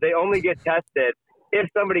 Bama, they only get tested if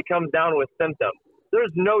somebody comes down with symptoms.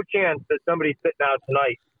 There's no chance that somebody's sitting out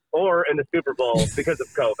tonight or in the Super Bowl because of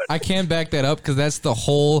COVID. I can back that up because that's the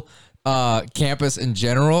whole campus in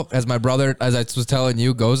general. As my brother, as I was telling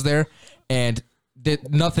you, goes there, and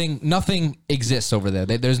nothing exists over there.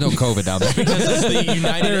 There's no COVID down there because it's the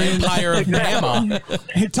United Empire of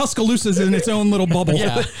Bama. Tuscaloosa's in its own little bubble.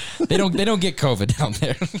 Yeah, they don't get COVID down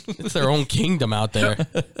there. It's their own kingdom out there.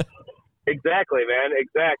 Exactly, man.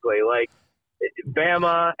 Exactly. Like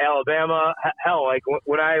Bama, Alabama, hell, like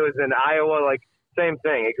when I was in Iowa, like same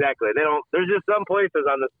thing. Exactly. There's just some places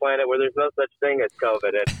on this planet where there's no such thing as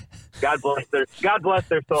COVID. And God bless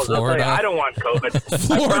their souls. Florida. I don't want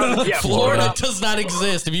COVID. Florida does not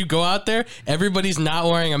exist. If you go out there, everybody's not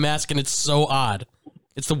wearing a mask, and it's so odd.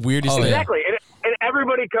 It's the weirdest thing. Exactly. And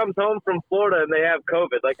everybody comes home from Florida and they have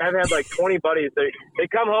COVID. Like I've had like 20 buddies. They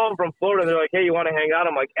come home from Florida and they're like, hey, you want to hang out?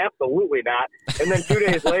 I'm like, absolutely not. And then 2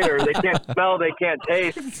 days later, they can't smell, they can't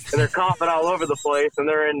taste, and they're coughing all over the place, and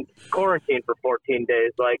they're in quarantine for 14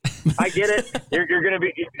 days. Like, I get it. You're going to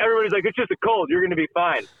be – everybody's like, it's just a cold. You're going to be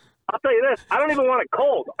fine. I'll tell you this. I don't even want a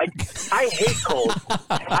cold. I hate cold.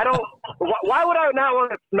 Why would I not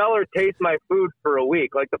want to smell or taste my food for a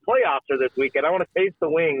week? Like the playoffs are this weekend. I want to taste the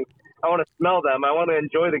wings. I want to smell them. I want to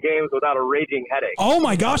enjoy the games without a raging headache. Oh,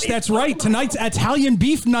 my gosh, that's right. Tonight's Italian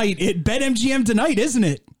beef night at BetMGM tonight, isn't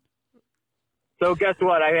it? So guess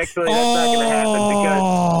what? That's not going to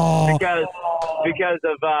happen because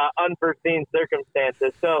of unforeseen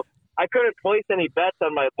circumstances. So I couldn't place any bets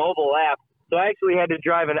on my mobile app. So I actually had to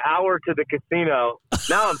drive an hour to the casino.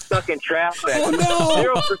 Now I'm stuck in traffic. Oh, no.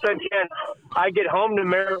 0% chance I get home to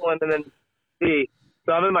Maryland and then see.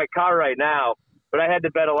 So I'm in my car right now. But I had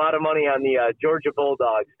to bet a lot of money on the Georgia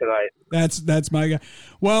Bulldogs tonight. That's my guy.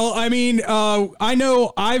 Well, I mean, I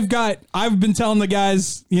know I've been telling the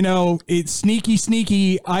guys, it's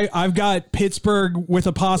sneaky. I've got Pittsburgh with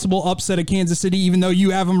a possible upset of Kansas City, even though you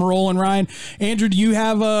have them rolling, Ryan. Andrew, do you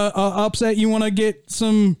have a upset you want to get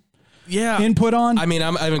some input on? I mean,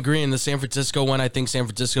 I'm agreeing. The San Francisco one, I think San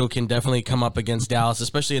Francisco can definitely come up against Dallas,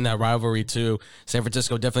 especially in that rivalry too. San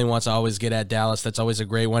Francisco definitely wants to always get at Dallas. That's always a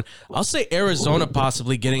great one. I'll say Arizona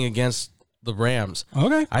possibly getting against the Rams.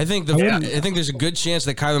 Okay. I think there's a good chance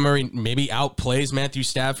that Kyler Murray maybe outplays Matthew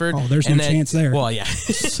Stafford. Oh, there's no chance there. Well, yeah.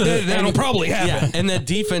 That'll probably happen. Yeah, and the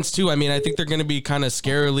defense too. I mean, I think they're going to be kind of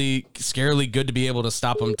scarily good to be able to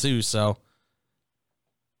stop them too, so.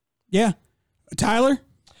 Yeah. Tyler?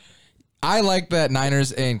 I like that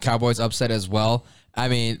Niners and Cowboys upset as well. I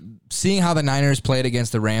mean, seeing how the Niners played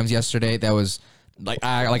against the Rams yesterday, that was like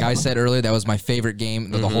I said earlier, that was my favorite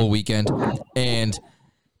game of the whole weekend. And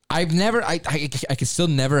I can still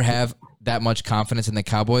never have that much confidence in the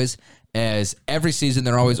Cowboys, as every season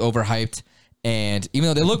they're always overhyped. And even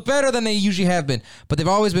though they look better than they usually have been, but they've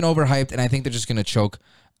always been overhyped. And I think they're just going to choke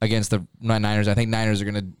against the Niners. I think Niners are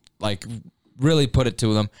going to really put it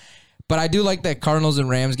to them. But I do like that Cardinals and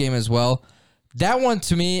Rams game as well. That one,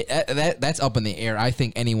 to me, that's up in the air. I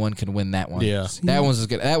think anyone can win that one. Yeah. That one's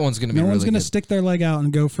good. That one's going to be really good. No one's going to stick their leg out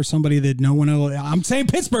and go for somebody that no one else. I'm saying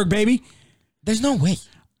Pittsburgh, baby. There's no way.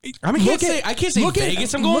 I mean, I can't say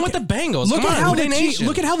Vegas. I'm going with the Bengals. Look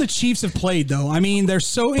at how the Chiefs have played, though. I mean, they're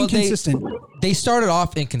so inconsistent. They started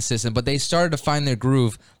off inconsistent, but they started to find their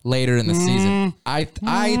groove later in the season. I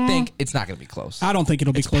think it's not going to be close. I don't think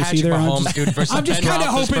it'll be close Patrick either. Mahomes, dude, versus I'm just kind of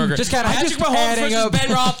hoping. Patrick Mahomes versus Ben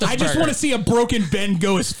Roethlisberger. I just want to see a broken Ben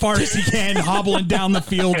go as far as he can, hobbling down the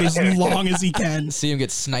field as long as he can. See him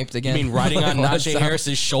get sniped again. You mean riding on Najee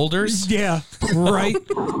Harris's shoulders? Yeah, right.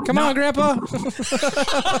 Come on, Grandpa.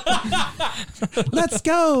 Let's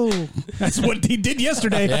go. That's what he did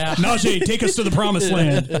yesterday. Yeah. Najee, take us to the promised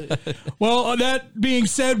land. Well, that being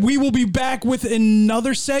said, we will be back with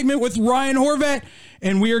another segment with Ryan Horvat,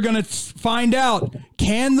 and we are going to find out,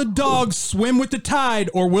 can the dogs swim with the tide,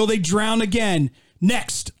 or will they drown again?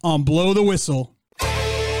 Next on Blow the Whistle.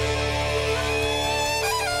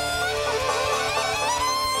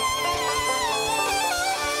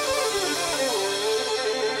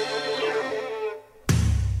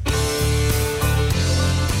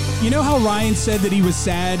 how Ryan said that he was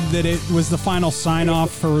sad that it was the final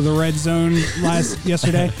sign-off for the Red Zone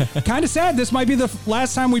yesterday? Kind of sad. This might be the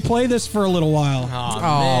last time we play this for a little while.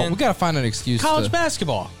 Oh, we got to find an excuse. College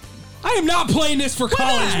basketball. I am not playing this for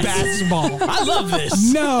college basketball. I love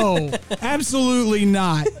this. No, absolutely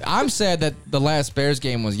not. I'm sad that the last Bears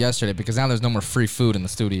game was yesterday because now there's no more free food in the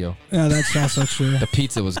studio. Yeah, that's also true. The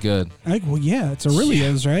pizza was good. Well, yeah, it's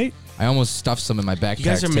Aurelio's, right? I almost stuffed some in my backpack. You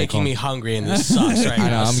guys are making me hungry, and this sucks right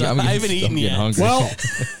now. I haven't eaten yet. Hungry. Well,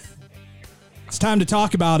 it's time to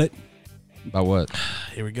talk about it. About what?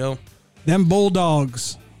 Here we go. Them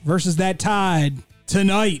Bulldogs versus that Tide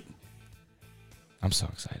tonight. I'm so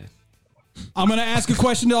excited. I'm going to ask a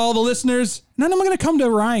question to all the listeners, and then I'm going to come to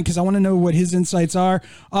Ryan because I want to know what his insights are.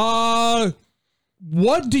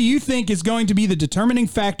 What do you think is going to be the determining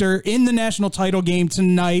factor in the national title game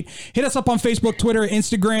tonight? Hit us up on Facebook, Twitter,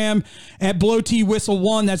 Instagram at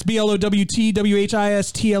BlowTWhistle1. That's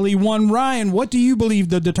BLOWTWHISTLE1. Ryan, what do you believe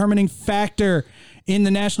the determining factor in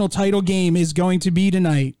the national title game is going to be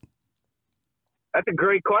tonight? That's a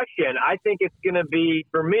great question. I think it's going to be,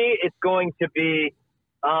 for me, it's going to be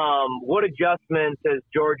what adjustments has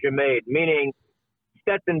Georgia made? Meaning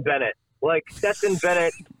Stetson Bennett. Like, Stetson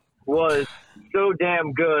Bennett was so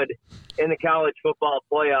damn good in the college football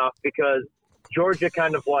playoff because Georgia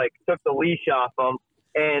kind of like took the leash off them.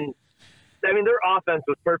 And I mean, their offense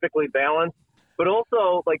was perfectly balanced, but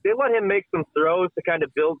also like they let him make some throws to kind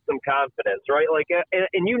of build some confidence, right? Like,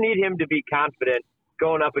 and you need him to be confident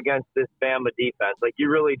going up against this Bama defense. Like,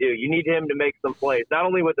 you really do. You need him to make some plays, not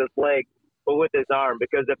only with his legs, but with his arm,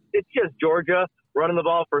 because if it's just Georgia running the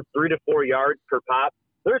ball for 3 to 4 yards per pop,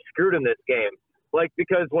 they're screwed in this game. Like,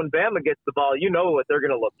 because when Bama gets the ball, you know what they're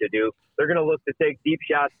going to look to do. They're going to look to take deep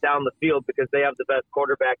shots down the field because they have the best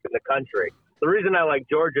quarterback in the country. The reason I like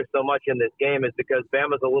Georgia so much in this game is because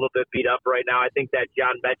Bama's a little bit beat up right now. I think that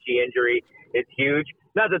John Mechie injury is huge.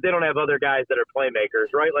 Not that they don't have other guys that are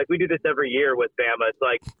playmakers, right? Like, we do this every year with Bama. It's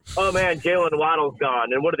like, oh, man, Jalen Waddle's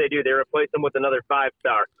gone. And what do? They replace him with another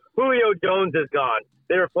 5-star. Julio Jones is gone.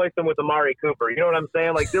 They replace him with Amari Cooper. You know what I'm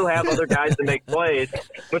saying? Like, they'll have other guys to make plays,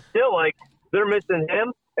 but still, like, they're missing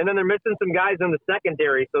him, and then they're missing some guys in the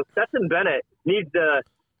secondary. So Stetson Bennett needs to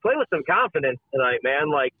play with some confidence tonight, man.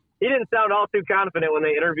 Like, he didn't sound all too confident when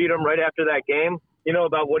they interviewed him right after that game, you know,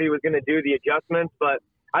 about what he was going to do, the adjustments. But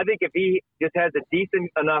I think if he just has a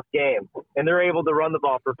decent enough game and they're able to run the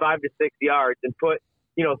ball for 5 to 6 yards and put,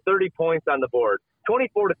 30 points on the board,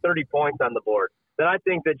 24 to 30 points on the board, then I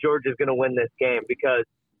think that Georgia's going to win this game because,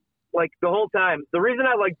 like, the whole time, the reason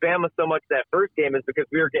I like Bama so much that first game is because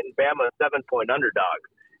we were getting Bama a 7-point underdog.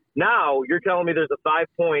 Now you're telling me there's a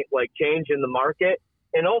 5-point, like, change in the market.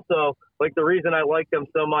 And also, like, the reason I like them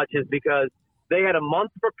so much is because they had a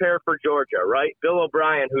month to prepare for Georgia, right? Bill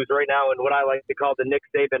O'Brien, who's right now in what I like to call the Nick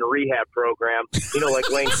Saban rehab program, like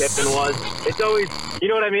Lane Kiffin was. It's always, you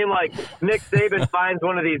know what I mean? Like, Nick Saban finds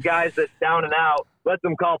one of these guys that's down and out, lets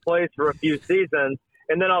them call plays for a few seasons,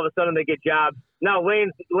 and then all of a sudden they get jobs. Now,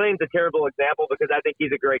 Lane's a terrible example because I think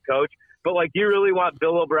he's a great coach. But, like, do you really want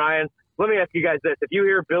Bill O'Brien? Let me ask you guys this. If you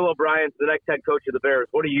hear Bill O'Brien's the next head coach of the Bears,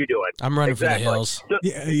 what are you doing? I'm running for the hills. So,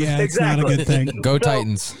 yeah, it's not a good thing. Go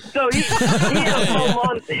Titans. So he had a full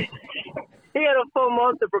month. He had a full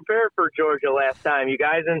month to prepare for Georgia last time, you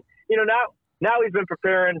guys. And, now he's been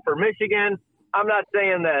preparing for Michigan. I'm not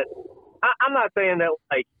saying that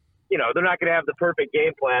like, they're not going to have the perfect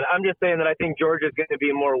game plan. I'm just saying that I think Georgia's going to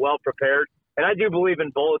be more well-prepared. And I do believe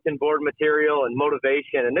in bulletin board material and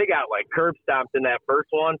motivation. And they got, like, curb stomped in that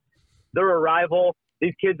first one. They're a rival.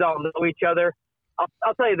 These kids all know each other.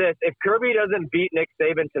 I'll tell you this. If Kirby doesn't beat Nick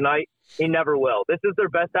Saban tonight, he never will. This is their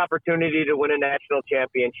best opportunity to win a national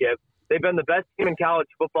championship. They've been the best team in college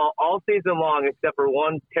football all season long except for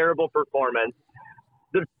one terrible performance.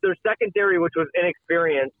 Their secondary, which was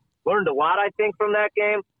inexperienced, learned a lot, I think, from that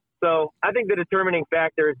game. So I think the determining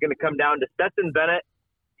factor is going to come down to Stetson Bennett.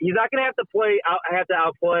 He's not going to have to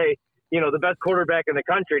outplay, the best quarterback in the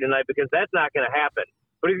country tonight because that's not going to happen.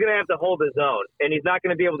 But he's going to have to hold his own, and he's not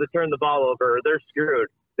going to be able to turn the ball over. They're screwed.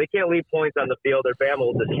 They can't leave points on the field, or Bama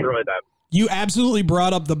will destroy them. You absolutely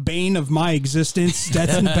brought up the bane of my existence,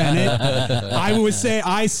 Stetson Bennett.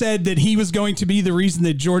 I said that he was going to be the reason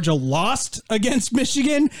that Georgia lost against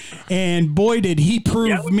Michigan, and boy, did he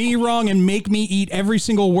prove me wrong and make me eat every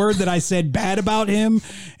single word that I said bad about him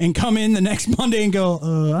and come in the next Monday and go,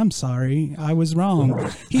 I'm sorry, I was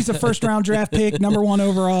wrong. He's a first-round draft pick, number 1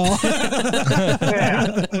 overall.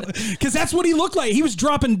 Because that's what he looked like. He was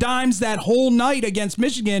dropping dimes that whole night against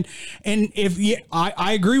Michigan, and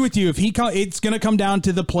I agree with you. If it's going to come down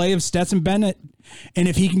to the play of Stetson Bennett. And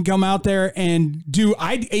if he can come out there and do,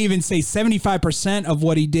 I'd even say 75% of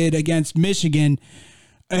what he did against Michigan,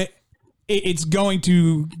 it's going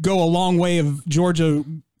to go a long way of Georgia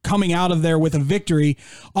coming out of there with a victory.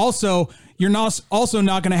 Also, you're not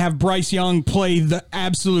going to have Bryce Young play the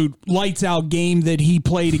absolute lights out game that he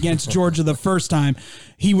played against Georgia the first time.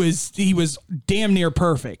 He was damn near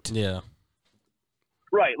perfect. Yeah.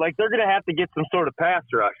 Right. Like, they're going to have to get some sort of pass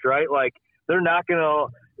rush, right? Like, they're not going to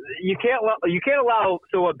 – you can't allow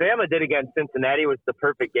 – so what Bama did against Cincinnati was the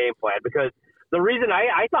perfect game plan, because the reason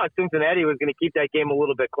I thought Cincinnati was going to keep that game a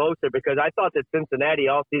little bit closer, because I thought that Cincinnati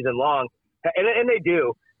all season long – and they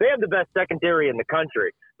do. They have the best secondary in the country.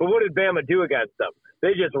 But what did Bama do against them?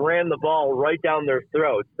 They just ran the ball right down their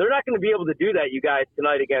throats. They're not going to be able to do that, you guys,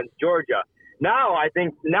 tonight against Georgia. Now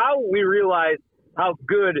we realize how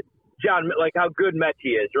good how good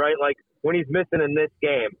Mechie is, right? Like, when he's missing in this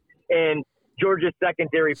game. And Georgia's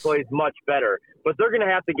secondary plays much better. But they're going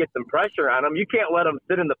to have to get some pressure on him. You can't let him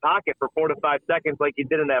sit in the pocket for 4 to 5 seconds like you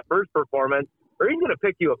did in that first performance, or he's going to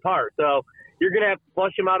pick you apart. So you're going to have to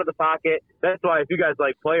flush him out of the pocket. That's why if you guys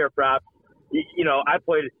like player props, I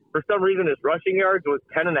played, for some reason, his rushing yards was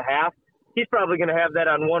 10.5. He's probably going to have that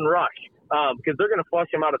on one rush because they're going to flush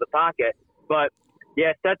him out of the pocket. But,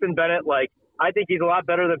 yeah, Stetson Bennett, I think he's a lot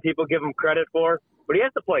better than people give him credit for, but he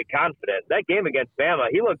has to play confident. That game against Bama,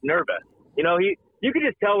 he looked nervous. You can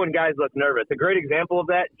just tell when guys look nervous. A great example of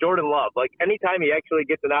that, Jordan Love. Like, anytime he actually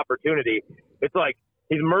gets an opportunity, it's like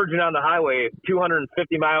he's merging on the highway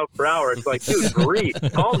 250 miles per hour. It's like, dude, breathe,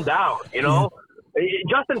 calm down,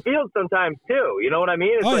 Justin Fields sometimes too, you know what I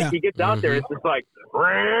mean? It's he gets out there, it's just like,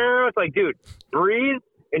 dude, breathe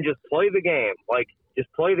and just play the game. Like,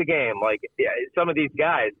 just play the game. Like, yeah, some of these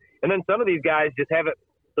guys. And then some of these guys just have it,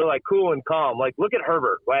 they're like cool and calm. Like, look at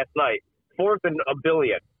Herbert last night, 4th and a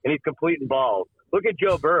billion, and he's completing balls. Look at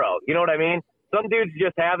Joe Burrow. You know what I mean? Some dudes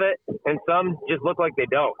just have it, and some just look like they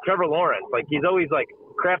don't. Trevor Lawrence, he's always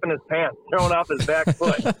crapping his pants, throwing off his back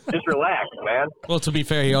foot. Just relax, man. Well, to be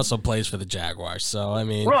fair, he also plays for the Jaguars, so I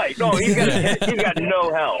mean, right? No, he's got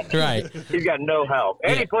no help. Right, he's got no help,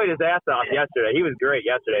 and he played his ass off yesterday. He was great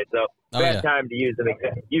yesterday, so bad time to use him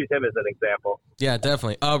as an example. Yeah,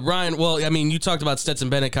 definitely. Ryan, well, I mean, you talked about Stetson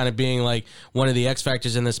Bennett kind of being one of the X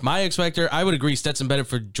factors in this. My X factor, I would agree, Stetson Bennett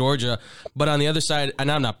for Georgia, but on the other side,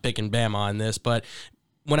 and I'm not picking Bama on this, but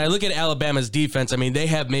when I look at Alabama's defense, I mean, they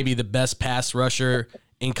have maybe the best pass rusher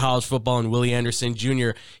in college football in Willie Anderson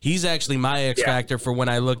Jr. He's actually my X factor for when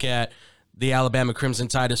I look at the Alabama Crimson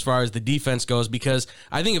Tide as far as the defense goes, because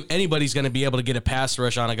I think if anybody's going to be able to get a pass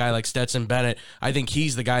rush on a guy like Stetson Bennett, I think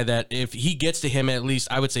he's the guy that if he gets to him at least,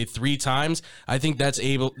 I would say 3 times, I think that's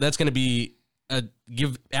going to be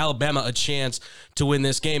give Alabama a chance to win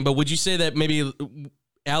this game. But would you say that maybe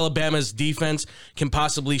Alabama's defense can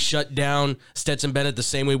possibly shut down Stetson Bennett the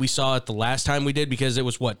same way we saw it the last time we did, because it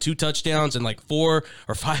was 2 touchdowns and 4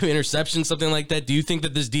 or 5 interceptions, something like that? Do you think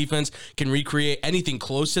that this defense can recreate anything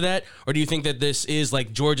close to that, or do you think that this is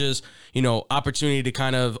Georgia's opportunity to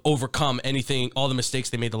kind of overcome all the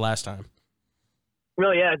mistakes they made the last time?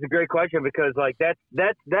 Well, yeah, it's a great question, because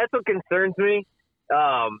that's what concerns me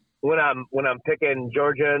when I'm picking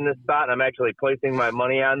Georgia in this spot, and I'm actually placing my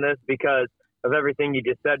money on this because of everything you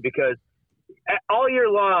just said, because all year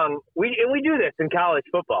long, we do this in college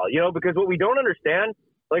football, because what we don't understand,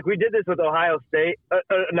 we did this with Ohio State,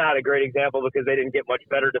 not a great example because they didn't get much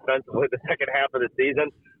better defensively the second half of the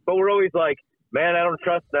season, but we're always like, man, I don't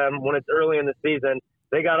trust them when it's early in the season.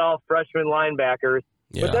 They got all freshman linebackers,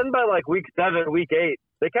 but then by week 7, week 8,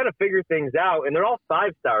 they kind of figure things out, and they're all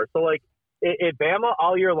 5-stars. So at Bama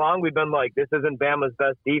all year long, we've been this isn't Bama's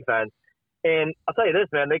best defense. And I'll tell you this,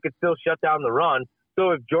 man, they could still shut down the run. So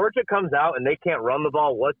if Georgia comes out and they can't run the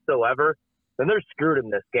ball whatsoever, then they're screwed in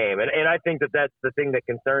this game. And I think that's the thing that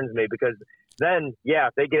concerns me, because then,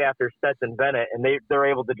 if they get after Stetson Bennett and they're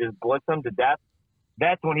able to just blitz him to death,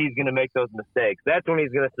 that's when he's going to make those mistakes. That's when he's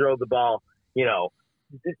going to throw the ball,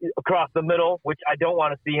 across the middle, which I don't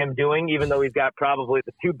want to see him doing, even though he's got probably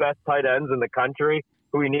the 2 best tight ends in the country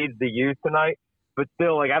who he needs to use tonight. But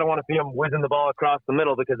still, I don't want to see him whizzing the ball across the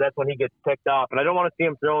middle, because that's when he gets picked off. And I don't want to see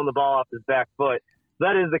him throwing the ball off his back foot. So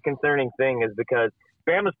that is the concerning thing, is because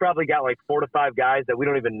Bama's probably got 4 to 5 guys that we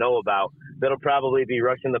don't even know about that'll probably be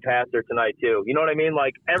rushing the passer tonight too. You know what I mean?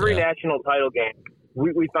 Every national title game,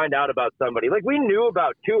 we find out about somebody. We knew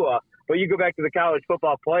about Tua, but you go back to the college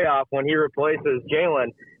football playoff when he replaces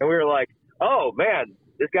Jalen, and we were like, oh, man,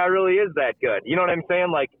 this guy really is that good. You know what I'm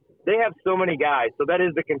saying? They have so many guys. So that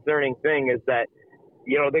is the concerning thing, is that,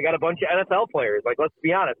 they got a bunch of NFL players. Let's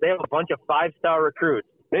be honest, they have a bunch of 5-star recruits.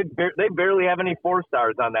 They barely have any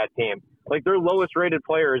 4-stars on that team. Like, their lowest rated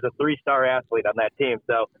player is a 3-star athlete on that team.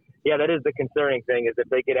 So, yeah, that is the concerning thing, is if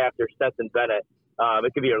they get after Stetson Bennett,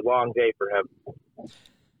 it could be a long day for him.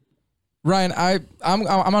 Ryan, I'm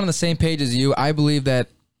on the same page as you. I believe that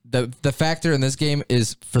the factor in this game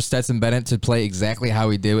is for Stetson Bennett to play exactly how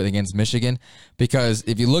he did against Michigan, because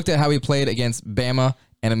if you looked at how he played against Bama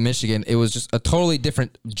and in Michigan, it was just a totally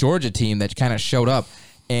different Georgia team that kind of showed up.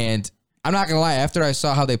 And I'm not going to lie, after I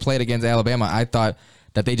saw how they played against Alabama, I thought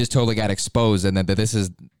that they just totally got exposed and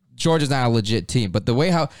that Georgia's not a legit team. But the way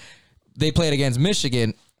how they played against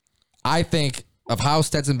Michigan, I think of how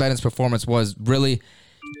Stetson Bennett's performance was really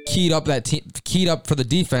keyed up for the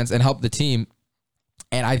defense and helped the team.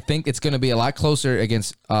 And I think it's going to be a lot closer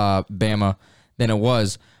against Bama than it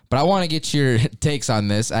was. But I want to get your takes on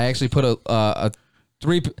this. I actually put a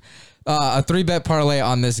three-bet parlay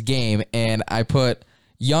on this game, and I put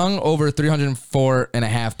Young over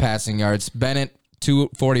 304.5 passing yards, Bennett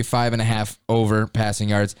 245.5 over passing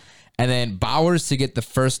yards, and then Bowers to get the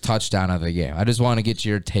first touchdown of the game. I just want to get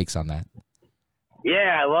your takes on that.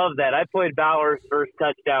 Yeah, I love that. I played Bowers' first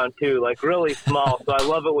touchdown, too, like really small, so I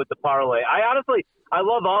love it with the parlay. I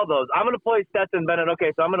love all those. I'm going to play Stetson Bennett.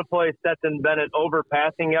 Okay, so I'm going to play Stetson Bennett over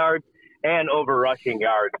passing yards and over rushing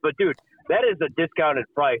yards. But, dude, that is a discounted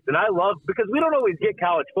price. And I love, because we don't always get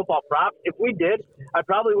college football props. If we did, I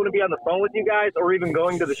probably wouldn't be on the phone with you guys or even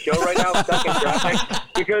going to the show right now stuck in traffic,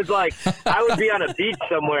 because, like, I would be on a beach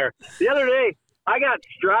somewhere. The other day, I got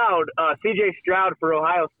Stroud, C.J. Stroud for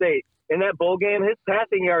Ohio State. In that bowl game, his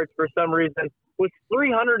passing yards for some reason was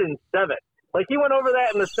 307. Like, he went over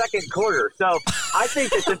that in the second quarter. So I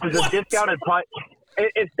think that this is a discounted punt.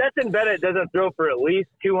 If Stetson Bennett doesn't throw for at least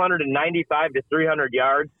 295 to 300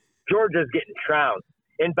 yards, Georgia's getting trounced.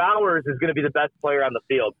 And Bowers is going to be the best player on the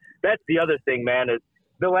field. That's the other thing, man, is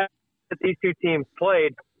the last that these two teams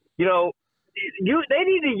played, they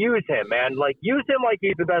need to use him, man. Like, use him like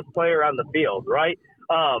he's the best player on the field, right?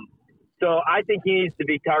 So I think he needs to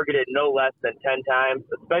be targeted no less than 10 times,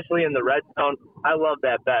 especially in the red zone. I love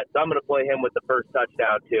that bet. So I'm going to play him with the first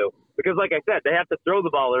touchdown, too. Because, like I said, they have to throw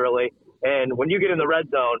the ball early. And when you get in the red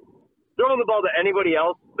zone, throwing the ball to anybody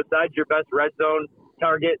else besides your best red zone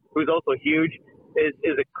target, who's also huge, is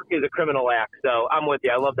a criminal act. So I'm with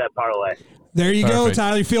you. I love that parlay. There you go,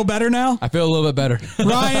 Tyler. You feel better now? I feel a little bit better.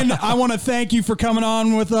 Ryan, I want to thank you for coming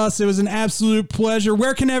on with us. It was an absolute pleasure.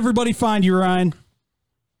 Where can everybody find you, Ryan?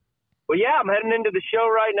 Well, yeah, I'm heading into the show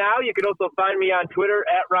right now. You can also find me on Twitter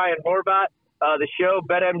at Ryan Horvat. The show,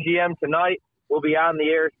 BetMGM Tonight, will be on the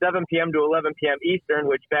air 7 p.m. to 11 p.m. Eastern,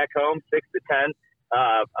 which back home, 6 to 10.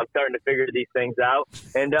 I'm starting to figure these things out.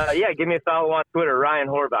 And, give me a follow on Twitter, Ryan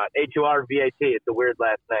Horvat, Horvat. It's a weird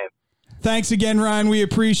last name. Thanks again, Ryan. We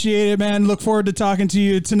appreciate it, man. Look forward to talking to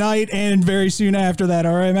you tonight and very soon after that.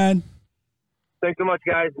 All right, man? Thanks so much,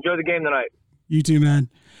 guys. Enjoy the game tonight. You too, man.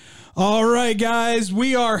 All right, guys,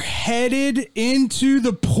 we are headed into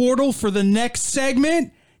the portal for the next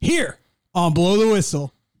segment here on Blow the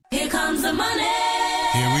Whistle. Here comes the money.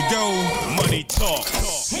 Here we go. Money talk.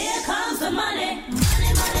 Here comes the money.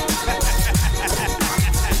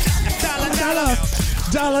 Dollar, dollar,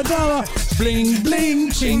 dollar, dollar, bling,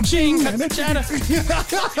 bling, ching, ching.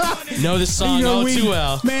 Know this song all too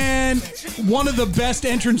well. Man, one of the best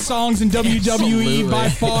entrance songs in WWE by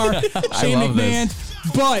far. Shane McMahon.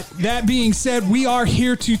 But that being said, we are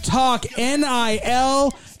here to talk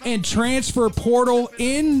NIL and transfer portal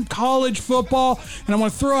in college football. And I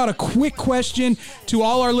want to throw out a quick question to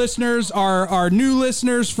all our listeners, our new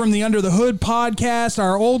listeners from the Under the Hood podcast,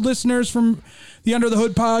 our old listeners from the Under the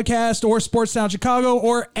Hood podcast or Sports Town Chicago,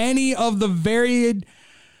 or any of the varied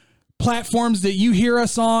platforms that you hear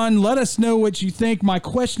us on. Let us know what you think. My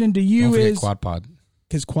question to you is... Quad Pod.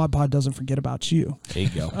 Because Quad Pod doesn't forget about you. There you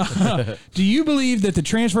go. Do you believe that the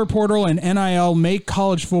transfer portal and NIL make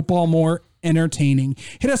college football more entertaining?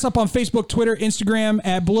 Hit us up on Facebook, Twitter, Instagram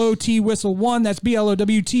at BlowTWhistle1. That's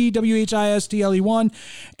BLOWTWHISTLE1.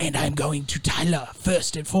 And I'm going to Tyler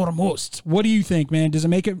first and foremost. What do you think, man? Does it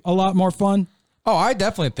make it a lot more fun? Oh, I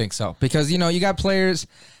definitely think so. Because, you got players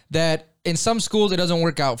that in some schools it doesn't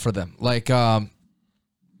work out for them. Like,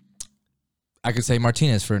 I could say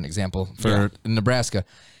Martinez, for an example, for Nebraska. It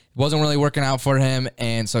wasn't really working out for him,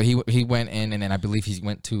 and so he went in, and then I believe he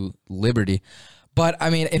went to Liberty. But,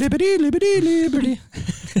 I mean... Liberty.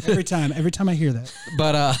 Every time I hear that.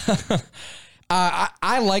 But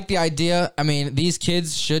I like the idea. I mean, these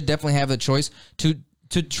kids should definitely have the choice to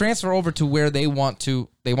transfer over to where they want to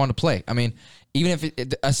play. I mean, even if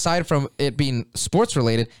aside from it being sports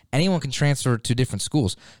related, anyone can transfer to different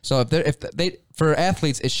schools. So if they for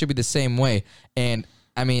athletes, it should be the same way. And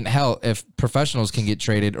I mean, hell, if professionals can get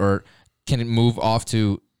traded or can move off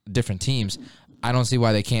to different teams. I don't see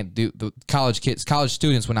why they can't do the college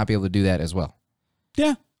students would not be able to do that as well.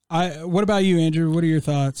 Yeah. What about you, Andrew? What are your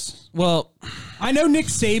thoughts? Well, I know Nick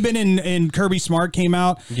Saban and Kirby Smart came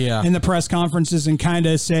out in the press conferences and kind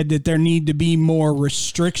of said that there need to be more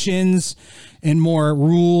restrictions and more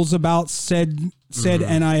rules about said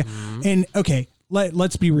NIL. And okay,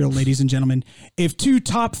 let's be real, ladies and gentlemen. If 2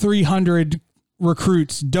 top 300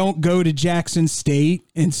 recruits don't go to Jackson State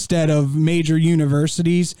instead of major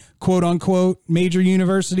universities, quote unquote, major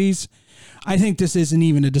universities, I think this isn't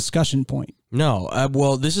even a discussion point. No.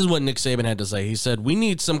 Well, this is what Nick Saban had to say. He said, we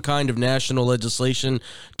need some kind of national legislation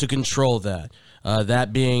to control that.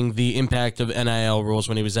 That being the impact of NIL rules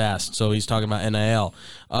when he was asked. So he's talking about NIL.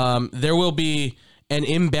 There will be an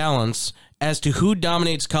imbalance as to who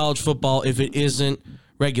dominates college football if it isn't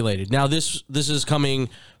regulated. Now, this is coming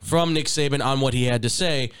from Nick Saban on what he had to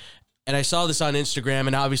say. And I saw this on Instagram,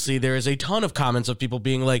 and obviously there is a ton of comments of people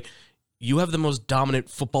being like, you have the most dominant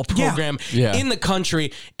football program in the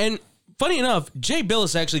country. And funny enough, Jay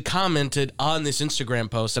Billis actually commented on this Instagram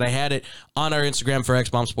post, and I had it on our Instagram for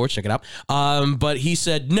X-Bomb Sports. Check it out. But he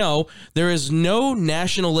said, no, there is no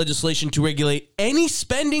national legislation to regulate any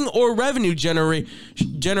spending or revenue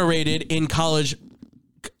generated in college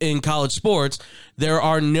sports. There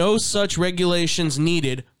are no such regulations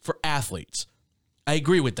needed for athletes. I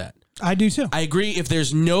agree with that. I do too. I agree if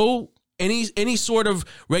there's no any sort of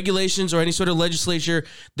regulations or any sort of legislature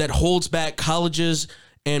that holds back colleges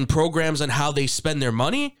and programs on how they spend their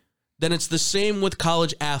money, then it's the same with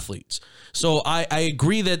college athletes. So I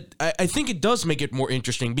agree that I think it does make it more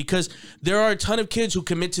interesting because there are a ton of kids who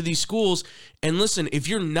commit to these schools. And listen, if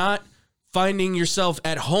you're not finding yourself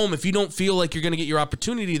at home, if you don't feel like you're going to get your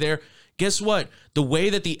opportunity there, guess what? The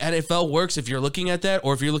way that the NFL works, if you're looking at that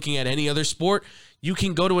or if you're looking at any other sport, you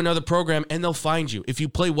can go to another program and they'll find you if you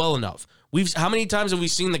play well enough. How many times have we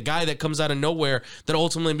seen the guy that comes out of nowhere that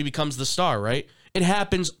ultimately becomes the star, right? It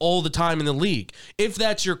happens all the time in the league. If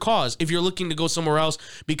that's your cause, if you're looking to go somewhere else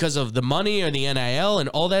because of the money or the NIL and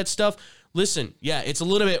all that stuff, listen, yeah, it's a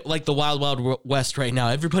little bit like the Wild Wild West right now.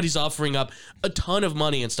 Everybody's offering up a ton of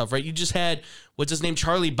money and stuff, right? You just had, what's his name,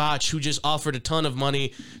 Charlie Botch, who just offered a ton of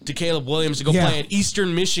money to Caleb Williams to go play at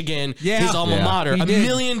Eastern Michigan, his alma mater, $1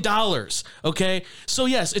 million, okay? So,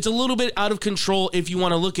 yes, it's a little bit out of control if you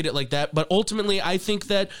want to look at it like that, but ultimately I think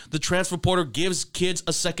that the transfer portal gives kids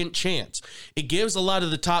a second chance. It gives a lot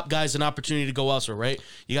of the top guys an opportunity to go elsewhere, right?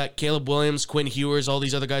 You got Caleb Williams, Quinn Ewers, all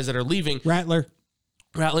these other guys that are leaving.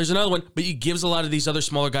 Rattler's another one, but it gives a lot of these other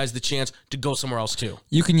smaller guys the chance to go somewhere else too.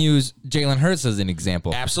 You can use Jalen Hurts as an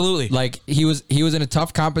example. Absolutely. Like he was in a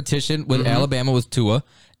tough competition with Alabama with Tua,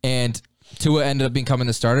 and Tua ended up becoming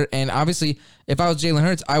the starter. And obviously, if I was Jalen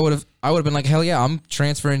Hurts, I would have been like, hell yeah, I'm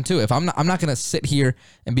transferring too. If I'm not going to sit here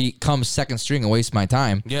and become second string and waste my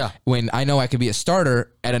time. Yeah. When I know I could be a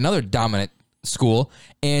starter at another dominant school,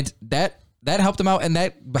 and that helped him out, and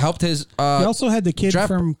that helped his. He also had the kid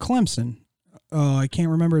from Clemson. Oh, I can't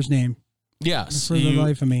remember his name. Yes. For the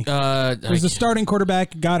life of me. It was the starting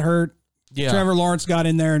quarterback, got hurt. Yeah. Trevor Lawrence got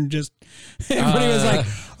in there and just everybody was like,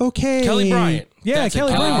 okay. Kelly Bryant. Yeah,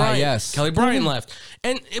 Kelly Bryant. Yes. Kelly Bryant left.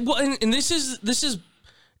 And this is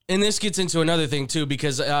and this gets into another thing too,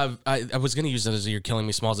 because I was going to use it as You're Killing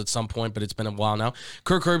Me Smalls at some point, but it's been a while now.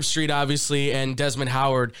 Kirk Herbstreit, obviously, and Desmond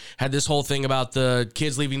Howard had this whole thing about the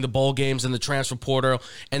kids leaving the bowl games and the transfer portal,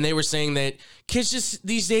 and they were saying that kids just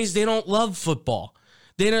these days, they don't love football.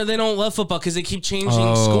 They don't love football because they keep changing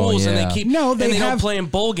schools and they don't play in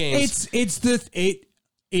bowl games.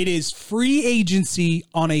 It is free agency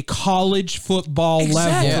on a college football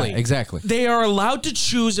level. Yeah, exactly. They are allowed to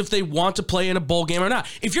choose if they want to play in a bowl game or not.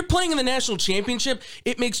 If you're playing in the national championship,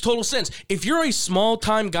 it makes total sense. If you're a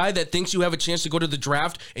small-time guy that thinks you have a chance to go to the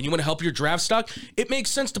draft and you want to help your draft stock, it makes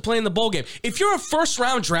sense to play in the bowl game. If you're a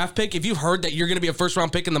first-round draft pick, if you've heard that you're going to be a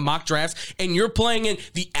first-round pick in the mock drafts and you're playing in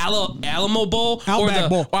the Alamo Bowl Outback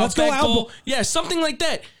Bowl. Let's go Bowl, yeah, something like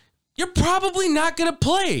that, you're probably not going to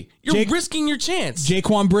play. You're risking your chance.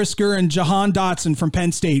 Jaquan Brisker and Jahan Dotson from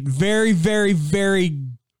Penn State. Very, very, very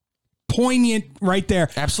poignant right there.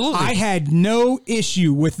 Absolutely. I had no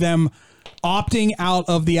issue with them opting out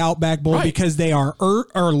of the Outback Bowl because they are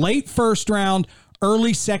late first round,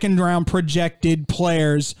 early second round projected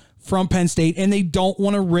players from Penn State, and they don't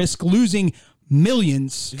want to risk losing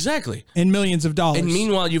millions. Exactly. And millions of dollars. And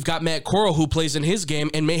meanwhile, you've got Matt Corral who plays in his game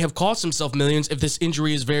and may have cost himself millions if this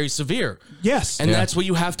injury is very severe. Yes. And that's what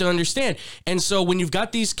you have to understand. And so when you've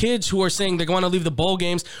got these kids who are saying they want to leave the bowl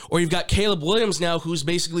games, or you've got Caleb Williams now who's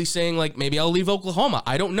basically saying, like, maybe I'll leave Oklahoma.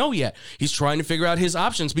 I don't know yet. He's trying to figure out his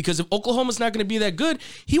options because if Oklahoma's not going to be that good,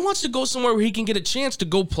 he wants to go somewhere where he can get a chance to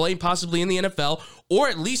go play possibly in the NFL or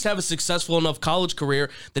at least have a successful enough college career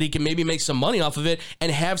that he can maybe make some money off of it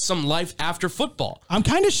and have some life after football. I'm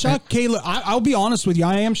kind of shocked, Caleb. I'll be honest with you.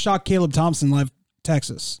 I am shocked Caleb Thompson left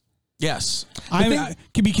Texas. Yes.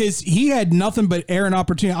 Because he had nothing but air and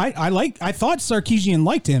opportunity. I thought Sarkisian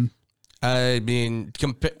liked him. I mean,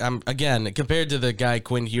 again, compared to the guy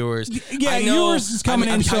Quinn Ewers, yeah, Ewers is coming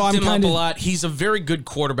in, so I'm him kind up of a lot. He's a very good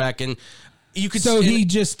quarterback, and you could. So he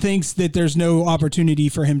just thinks that there's no opportunity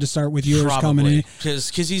for him to start with Ewers coming in because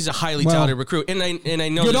he's a highly talented recruit, and I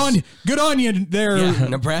know good on you there. Yeah,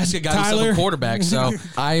 Nebraska got himself a quarterback, so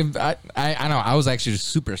I know I was actually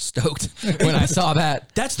super stoked when I saw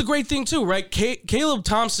that. That's the great thing too, right? Caleb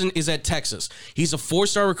Thompson is at Texas. He's a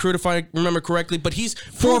 4-star recruit, if I remember correctly, but he's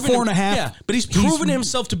four and a half. Yeah, but he's proven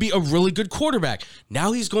himself to be a really good quarterback.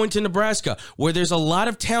 Now he's going to Nebraska, where there's a lot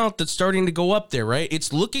of talent that's starting to go up there, right?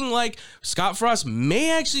 It's looking like Scott Frost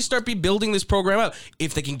may actually start building this program up.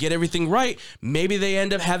 If they can get everything right, maybe they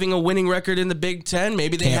end up having a winning record in the Big Ten.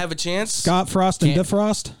 Maybe they have a chance. Scott Frost and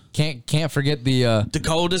DeFrost. Can't forget the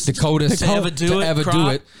Dakotas to ever do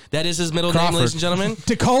it. That is his middle name, ladies and gentlemen.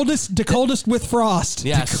 Dakotas with Frost.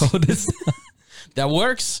 Yes. That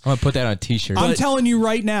works. I'm going to put that on a t-shirt. I'm telling you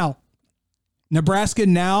right now, Nebraska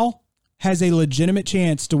now has a legitimate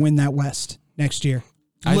chance to win that West next year.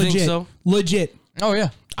 I think so. Legit. Oh, yeah.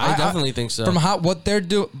 I definitely think so. From what they're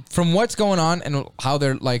doing, from what's going on, and how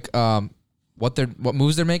they're like, what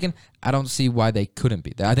moves they're making, I don't see why they couldn't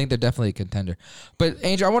be. I think they're definitely a contender. But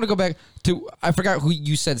Andrew, I want to go back to, I forgot who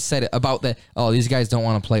you said it about that. Oh, these guys don't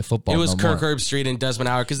want to play football. It was Kirk Herbstreit and Desmond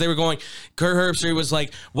Howard, because they were going. Kirk Herbstreit was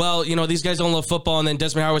like, well, these guys don't love football, and then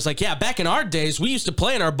Desmond Howard was like, yeah, back in our days, we used to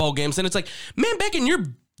play in our bowl games, and it's like, man, back in your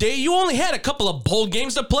day, you only had a couple of bowl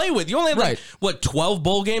games to play with. You only had 12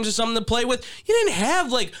 bowl games or something to play with. You didn't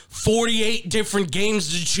have 48 different games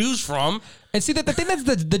to choose from. And see, the thing that's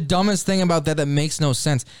the dumbest thing about that makes no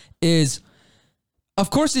sense is, of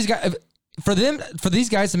course, these guys, for these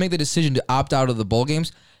guys to make the decision to opt out of the bowl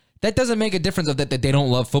games, that doesn't make a difference of that they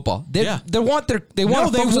don't love football. They want to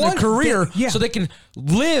focus on their career so they can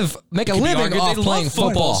make a living off playing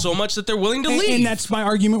football so much that they're willing to leave. And that's my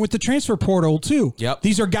argument with the transfer portal too. Yep.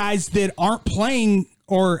 These are guys that aren't playing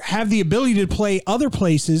or have the ability to play other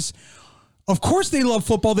places. Of course they love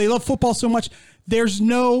football. They love football so much. There's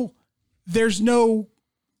no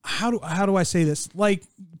how do I say this? Like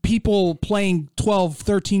people playing 12,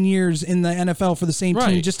 13 years in the NFL for the same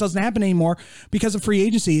team just doesn't happen anymore because of free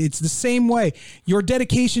agency. It's the same way. Your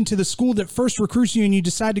dedication to the school that first recruits you and you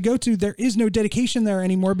decide to go to, there is no dedication there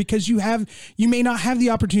anymore because you may not have the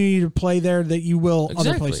opportunity to play there that you will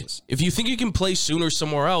other places. If you think you can play sooner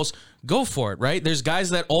somewhere else, go for it, right? There's guys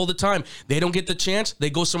that all the time, they don't get the chance, they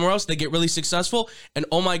go somewhere else, they get really successful, and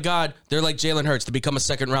oh my God, they're like Jalen Hurts to become a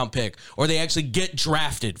second-round pick, or they actually get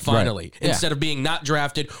drafted finally, instead of being not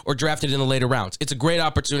drafted or drafted in the later rounds. It's a great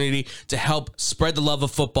opportunity to help spread the love of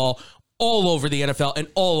football all over the NFL and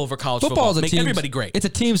all over college football. Make everybody great. It's a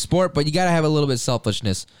team sport, but you got to have a little bit of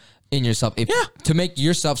selfishness in yourself. To make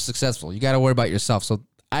yourself successful, you got to worry about yourself. So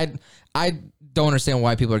I don't understand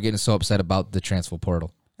why people are getting so upset about the transfer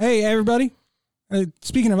portal. Hey, everybody.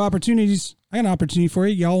 Speaking of opportunities, I got an opportunity for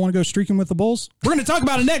you. Y'all want to go streaking with the Bulls? We're going to talk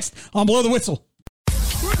about it next on Below the Whistle.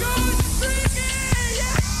 We're going streaking!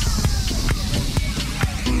 Yeah!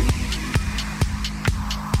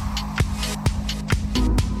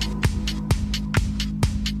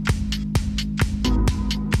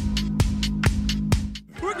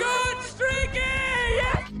 We're going streaking!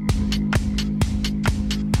 Yeah!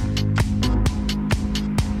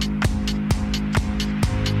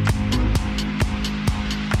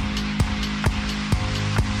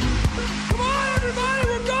 Come on, everybody,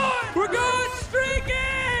 we're going streaking!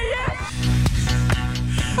 Yeah!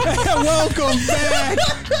 Welcome back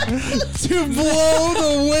to Blow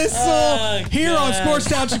the Whistle here on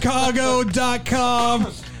SportsTownChicago.com.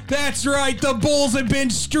 That's right, the Bulls have been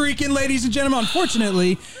streaking, ladies and gentlemen.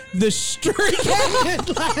 Unfortunately, the streak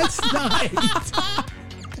ended last night.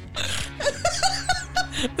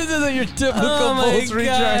 This isn't your typical Bulls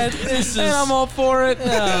retry. And I'm all for it.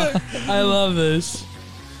 I love this.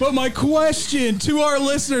 But my question to our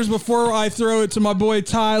listeners before I throw it to my boy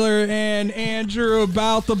Tyler and Andrew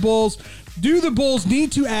about the Bulls, do the Bulls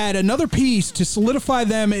need to add another piece to solidify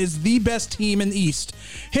them as the best team in the East?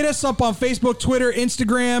 Hit us up on Facebook, Twitter,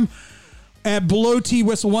 Instagram at Below T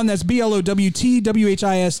Whistle 1. That's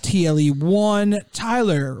BLOWTWHISTLE 1.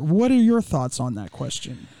 Tyler, what are your thoughts on that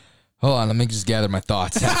question? Hold on, let me just gather my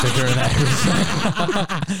thoughts after hearing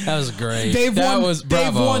that. That was great. They've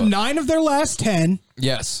won 9 of their last 10.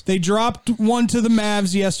 Yes. They dropped one to the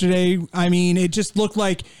Mavs yesterday. I mean, it just looked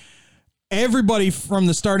like everybody from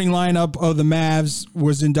the starting lineup of the Mavs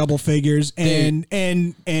was in double figures, and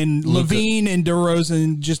Levine and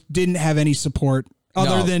DeRozan just didn't have any support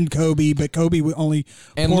other than Kobe, but Kobe only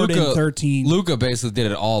poured in 13. Luka basically did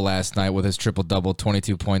it all last night with his triple-double,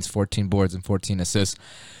 22 points, 14 boards, and 14 assists.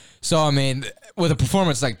 So, I mean, with a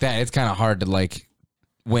performance like that, it's kind of hard to, like,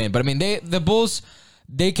 win. But, I mean, the Bulls,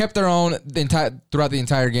 they kept their own throughout the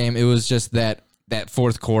entire game. It was just that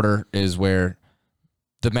fourth quarter is where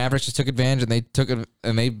the Mavericks just took advantage, and they took it,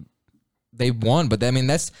 and they won. But I mean,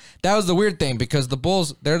 that was the weird thing, because the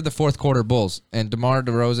Bulls, they're the fourth quarter Bulls, and DeMar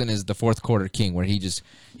DeRozan is the fourth quarter king, where he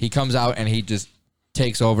comes out and he just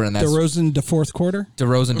takes over, and that's DeRozan to fourth quarter.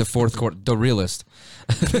 DeRozan to fourth quarter, the realist,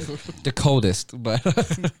 the coldest, but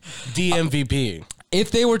DMVP.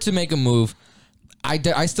 If they were to make a move,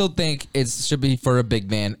 I still think it should be for a big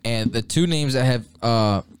man, and the two names that have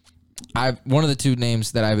one of the two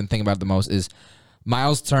names that I've been thinking about the most is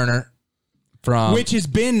Miles Turner. Which has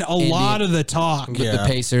been a lot of the talk with the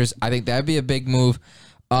Pacers. I think that'd be a big move.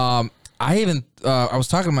 I was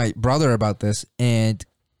talking to my brother about this, and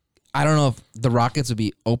I don't know if the Rockets would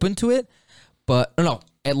be open to it, but no,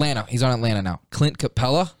 Atlanta. He's on Atlanta now. Clint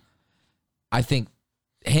Capella. I think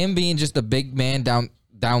him being just a big man down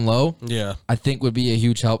low, I think would be a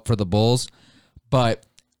huge help for the Bulls. But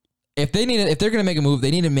if they're going to make a move,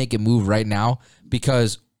 they need to make a move right now,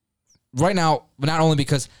 because right now, not only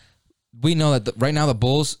because we know that right now the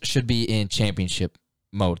Bulls should be in championship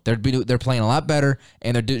mode. They're playing a lot better,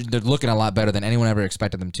 and they're looking a lot better than anyone ever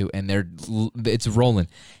expected them to, and it's rolling.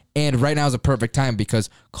 And right now is a perfect time, because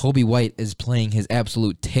Kobe White is playing his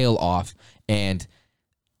absolute tail off, and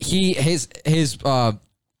his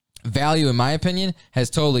value, in my opinion, has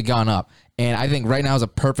totally gone up. And I think right now is a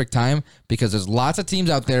perfect time, because there's lots of teams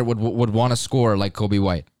out there would want to score like Kobe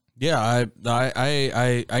White. Yeah,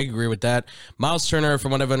 I agree with that. Miles Turner,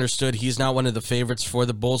 from what I've understood, he's not one of the favorites for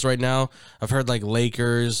the Bulls right now. I've heard like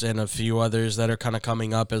Lakers and a few others that are kind of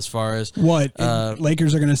coming up as far as what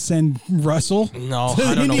Lakers are going to send Russell. No,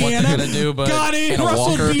 I don't know what they're going to do, but God,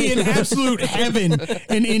 Russell would be in absolute heaven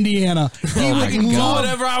in Indiana. He would do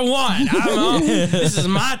whatever I want. I don't know. This is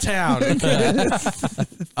my town.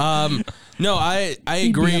 No, I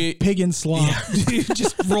agree. Be a pig in slop,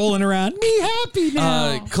 just rolling around. Me happy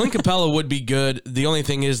now. Clint Capella would be good. The only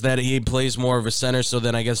thing is that he plays more of a center, so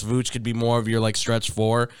then I guess Vooch could be more of your like stretch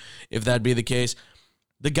four, if that'd be the case.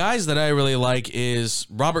 The guys that I really like is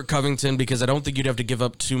Robert Covington, because I don't think you'd have to give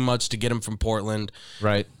up too much to get him from Portland.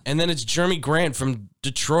 Right. And then it's Jeremy Grant from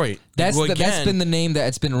Detroit. That's been the name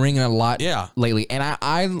that's been ringing a lot lately, and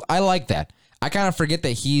I like that. I kind of forget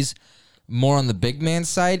that he's more on the big man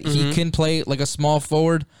side. Mm-hmm. He can play like a small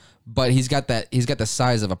forward, but he's got the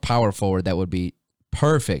size of a power forward that would be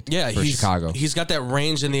perfect for Chicago. He's got that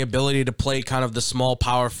range and the ability to play kind of the small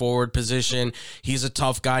power forward position. He's a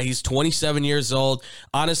tough guy. He's 27 years old.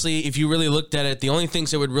 Honestly, if you really looked at it, the only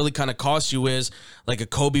things that would really kind of cost you is like a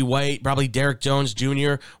Kobe White, probably Derek Jones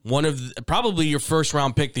Jr., probably your first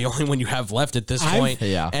round pick, the only one you have left at this point.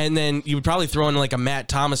 And then you would probably throw in like a Matt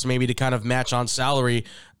Thomas maybe to kind of match on salary.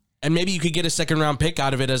 And maybe you could get a second-round pick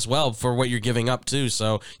out of it as well for what you're giving up, too.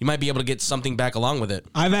 So you might be able to get something back along with it.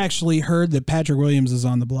 I've actually heard that Patrick Williams is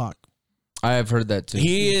on the block. I have heard that, too.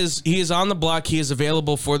 He is on the block. He is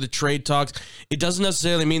available for the trade talks. It doesn't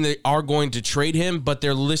necessarily mean they are going to trade him, but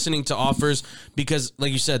they're listening to offers because,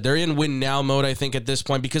 like you said, they're in win-now mode, I think, at this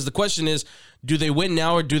point. Because the question is, do they win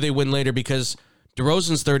now or do they win later? Because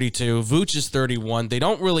DeRozan's 32, Vooch is 31. They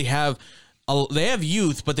don't really have... They have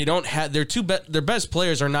youth, but they don't have their best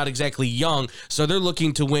players are not exactly young, so they're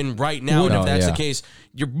looking to win right now. And if that's the case,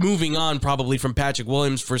 you're moving on probably from Patrick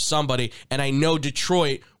Williams for somebody. And I know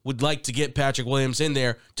Detroit would like to get Patrick Williams in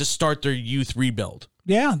there to start their youth rebuild.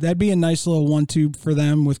 Yeah, that'd be a nice little 1-2 for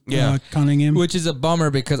them with Cunningham, which is a bummer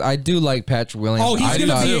because I do like Patrick Williams. Oh,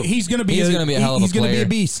 he's gonna be a hell of a player. He's gonna be a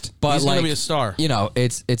beast, but he's gonna be a star. You know,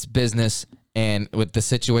 it's business. And with the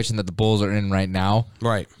situation that the Bulls are in right now,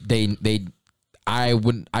 right? I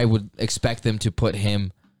would expect them to put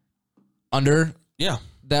him under,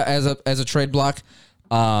 that as a trade block.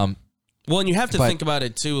 Well, and you have to think about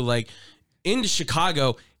it too. Like in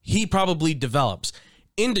Chicago, he probably develops.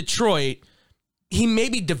 In Detroit, he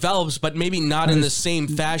maybe develops, but maybe not in the same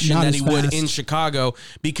fashion that he would in Chicago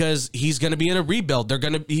because he's going to be in a rebuild.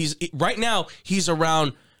 Right now he's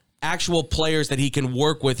around actual players that he can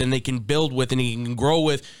work with and they can build with and he can grow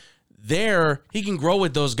with. He can grow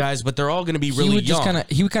with those guys, but they're all going to be really young.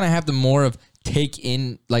 He would kind of have to more of take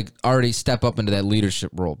in, like already step up into that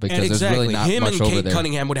leadership role because there's really not him much and over Kate there.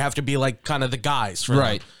 Cunningham would have to be like kind of the guys,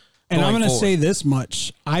 right? And I'm going to say this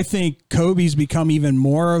much: I think Kobe's become even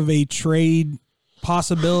more of a trade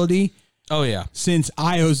possibility Oh, yeah. Since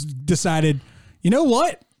Io's decided, you know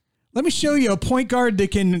what? Let me show you a point guard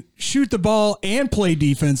that can shoot the ball and play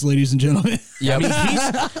defense, ladies and gentlemen. Yeah, I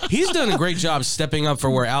mean, he's done a great job stepping up for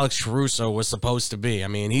where Alex Caruso was supposed to be. I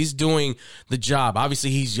mean, he's doing the job.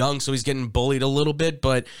 Obviously, he's young, so he's getting bullied a little bit,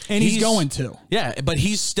 but he's going to. Yeah, but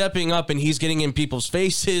he's stepping up and he's getting in people's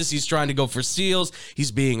faces. He's trying to go for steals.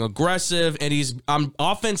 He's being aggressive, and he's on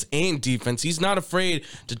offense and defense. He's not afraid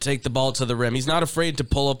to take the ball to the rim. He's not afraid to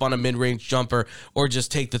pull up on a mid-range jumper or just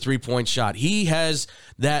take the three-point shot. He has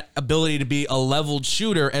that ability to be a leveled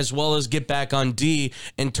shooter as well as get back on D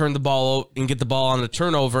and turn the ball and get the ball on the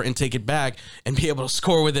turnover and take it back and be able to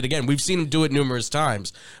score with it again. We've seen him do it numerous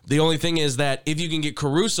times. The only thing is that if you can get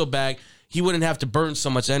Caruso back, he wouldn't have to burn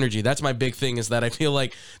so much energy. That's my big thing, is that I feel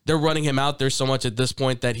like they're running him out there so much at this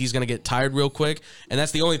point that he's going to get tired real quick, and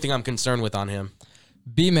that's the only thing I'm concerned with on him.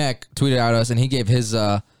 BMAC tweeted out us, and he gave his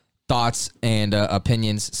thoughts and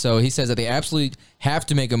opinions. So he says that they absolutely have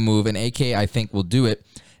to make a move, and AK, I think, will do it.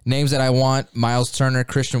 Names that I want: Miles Turner,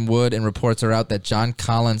 Christian Wood, and reports are out that John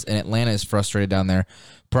Collins in Atlanta is frustrated down there.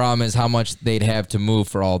 Problem is how much they'd have to move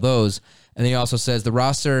for all those. And then he also says the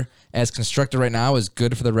roster as constructed right now is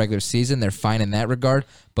good for the regular season. They're fine in that regard,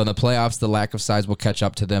 but in the playoffs, the lack of size will catch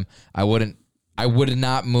up to them. I would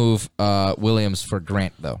not move Williams for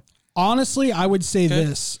Grant, though. Honestly, I would say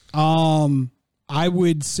this. I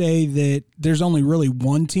would say that there's only really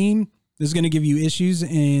one team that's going to give you issues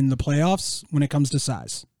in the playoffs when it comes to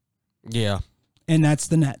size. Yeah. And that's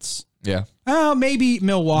the Nets. Yeah. Oh, maybe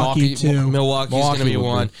Milwaukee too. Milwaukee's going to be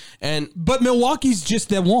one. But Milwaukee's just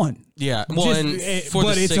that one. Yeah. Well,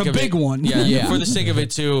 but it's a big one. Yeah. For the sake of it,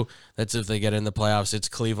 too, that's if they get in the playoffs, it's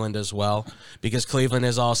Cleveland as well, because Cleveland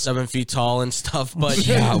is all 7 feet tall and stuff. But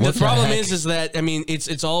the problem is that, I mean,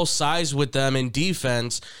 it's all size with them in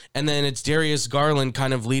defense, and then it's Darius Garland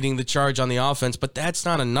kind of leading the charge on the offense, but that's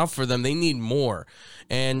not enough for them. They need more.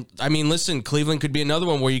 And, I mean, listen, Cleveland could be another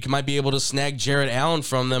one where you might be able to snag Jarrett Allen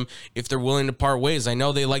from them if they're willing to part ways. I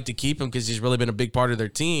know they like to keep him because he's really been a big part of their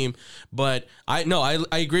team. But, I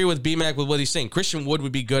agree with BMAC with what he's saying. Christian Wood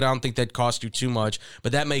would be good. I don't think that'd cost you too much.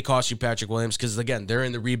 But that may cost you Patrick Williams because, again, they're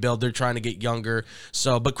in the rebuild. They're trying to get younger.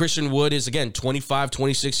 But Christian Wood is, again, 25,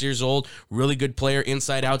 26 years old. Really good player,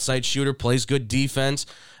 inside-outside shooter, plays good defense.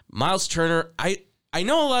 Miles Turner, I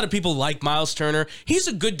know a lot of people like Miles Turner. He's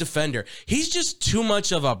a good defender. He's just too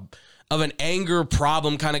much of an anger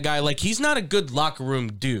problem kind of guy. Like, he's not a good locker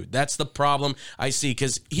room dude. That's the problem I see,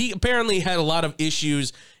 because he apparently had a lot of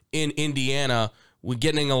issues in Indiana with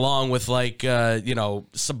getting along with, like,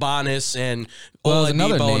 Sabonis and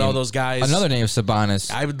Oladipo and all those guys. Another name is Sabonis.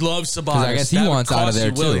 I would love Sabonis. I guess he wants out of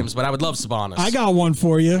there, too. Williams, but I would love Sabonis. I got one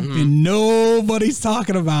for you, and nobody's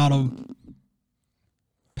talking about him.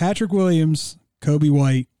 Patrick Williams, Kobe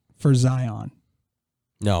White for Zion.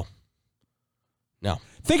 No.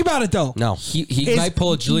 Think about it, though. No. He might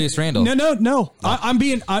pull a Julius Randle. No. I'm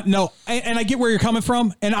being no, and I get where you're coming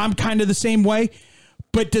from, and I'm kind of the same way.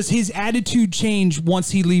 But does his attitude change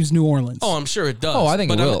once he leaves New Orleans? Oh, I'm sure it does. Oh, I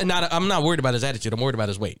think it will. I'm not worried about his attitude. I'm worried about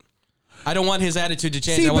his weight. I don't want his attitude to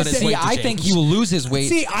change. I want his weight to change. I think he will lose his weight.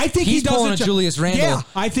 See, I think he's he does pulling a Julius Randle. Yeah,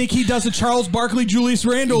 I think he does a Charles Barkley, Julius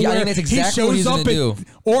Randle. Yeah, where that's exactly what he's going to do.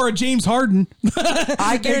 Or a James Harden.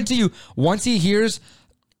 I guarantee you, once he hears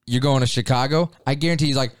you're going to Chicago, I guarantee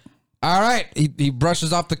he's like, all right. He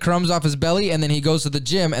brushes off the crumbs off his belly, and then he goes to the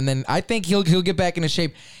gym, and then I think he'll get back into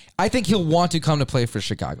shape. I think he'll want to come to play for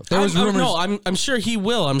Chicago. There was rumors. No, I'm sure he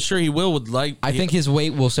will. I'm sure he will. I think his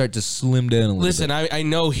weight will start to slim down a little bit. Listen, I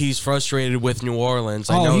know he's frustrated with New Orleans.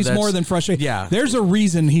 I know he's more than frustrated. Yeah. There's a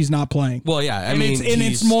reason he's not playing. Well, yeah.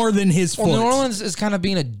 It's more than his fault. New Orleans is kind of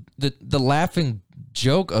being the laughing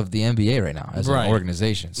joke of the NBA right now as an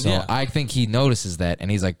organization. So I think he notices that,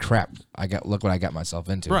 and he's like, crap, look what I got myself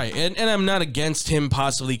into. Right, and I'm not against him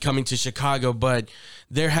possibly coming to Chicago, but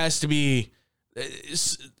there has to be...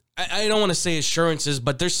 I don't want to say assurances,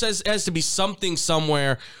 but there has to be something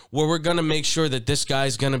somewhere where we're going to make sure that this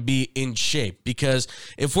guy's going to be in shape. Because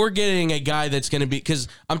if we're getting a guy that's going to be... Because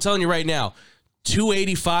I'm telling you right now,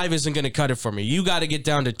 285 isn't going to cut it for me. You got to get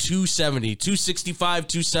down to 270, 265,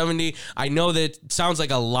 270. I know that sounds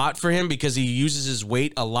like a lot for him because he uses his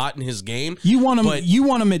weight a lot in his game. You want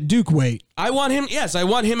him at Duke weight. I want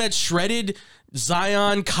him at shredded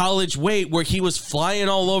Zion college weight where he was flying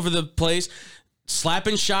all over the place,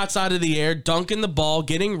 slapping shots out of the air, dunking the ball,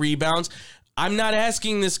 getting rebounds. I'm not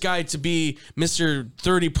asking this guy to be Mr.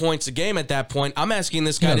 30 points a game at that point. I'm asking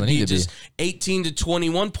this guy to be just 18 to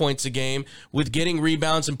 21 points a game with getting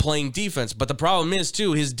rebounds and playing defense. But the problem is,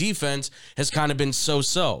 too, his defense has kind of been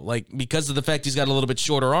so-so. Like, because of the fact he's got a little bit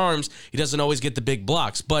shorter arms, he doesn't always get the big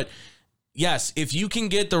blocks. But, yes, if you can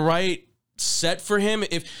get the right set for him.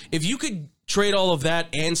 If you could trade all of that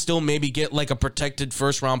and still maybe get like a protected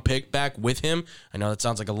first round pick back with him, I know that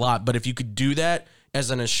sounds like a lot, but if you could do that as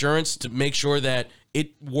an assurance to make sure that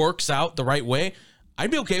it works out the right way, I'd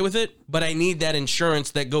be okay with it. But I need that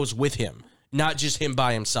insurance that goes with him, not just him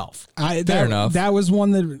by himself. Fair enough. That was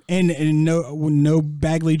one that, and no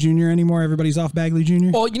Bagley Jr. anymore. Everybody's off Bagley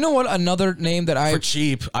Jr. Well, you know what? Another name that For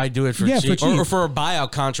cheap, I do it for cheap. Or for a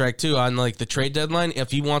buyout contract too on like the trade deadline. If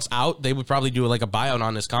he wants out, they would probably do like a buyout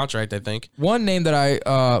on his contract, I think. One name that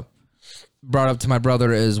I brought up to my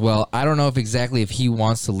brother as well. I don't know if he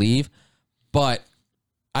wants to leave, but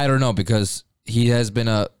I don't know because he has been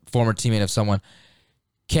a former teammate of someone.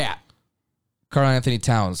 Karl-Anthony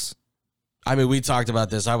Towns. I mean, we talked about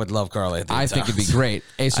this. I would love Karl-Anthony Towns. I think it'd be great.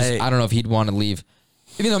 It's just, I don't know if he'd want to leave.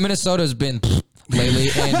 Even though Minnesota's been lately.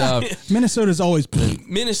 And Minnesota's always...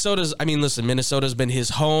 Minnesota's been his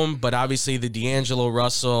home, but obviously the D'Angelo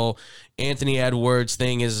Russell, Anthony Edwards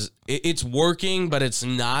thing it's working, but it's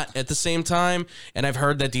not at the same time. And I've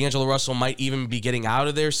heard that D'Angelo Russell might even be getting out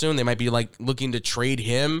of there soon. They might be like looking to trade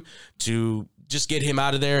him to just get him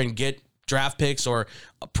out of there and get draft picks or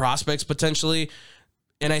prospects potentially.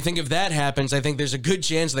 And I think if that happens, I think there's a good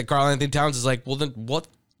chance that Karl-Anthony Towns is like, well, then what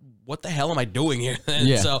the hell am I doing here?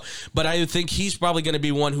 Yeah. So, but I think he's probably going to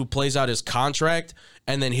be one who plays out his contract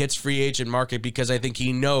and then hits free agent market because I think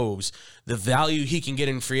he knows the value he can get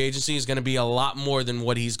in free agency is going to be a lot more than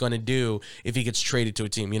what he's going to do if he gets traded to a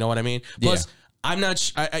team. You know what I mean? Plus, I'm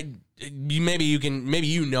not. Maybe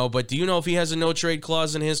you know, but do you know if he has a no trade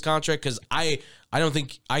clause in his contract? Because I don't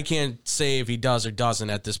think I can't say if he does or doesn't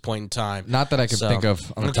at this point in time. Not that I can think of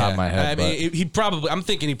on the top of my head. I mean, I'm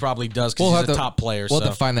thinking he probably does because he's a top player. We'll have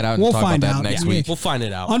to find that out and talk about that next week. We'll find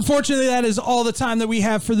it out. Unfortunately, that is all the time that we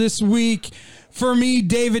have for this week. For me,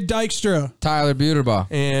 David Dykstra, Tyler Buterbaugh,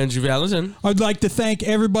 and Drew Valentin. I'd like to thank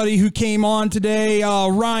everybody who came on today.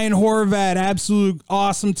 Ryan Horvat, absolute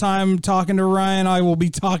awesome time talking to Ryan. I will be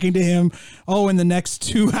talking to him, in the next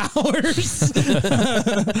 2 hours.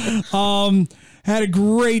 Had a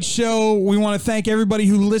great show. We want to thank everybody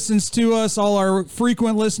who listens to us, all our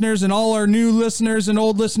frequent listeners and all our new listeners and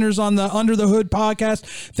old listeners on the Under the Hood podcast.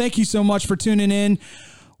 Thank you so much for tuning in.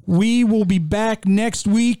 We will be back next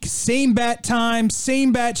week. Same bat time,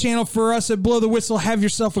 same bat channel for us at Blow the Whistle. Have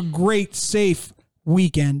yourself a great, safe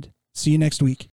weekend. See you next week.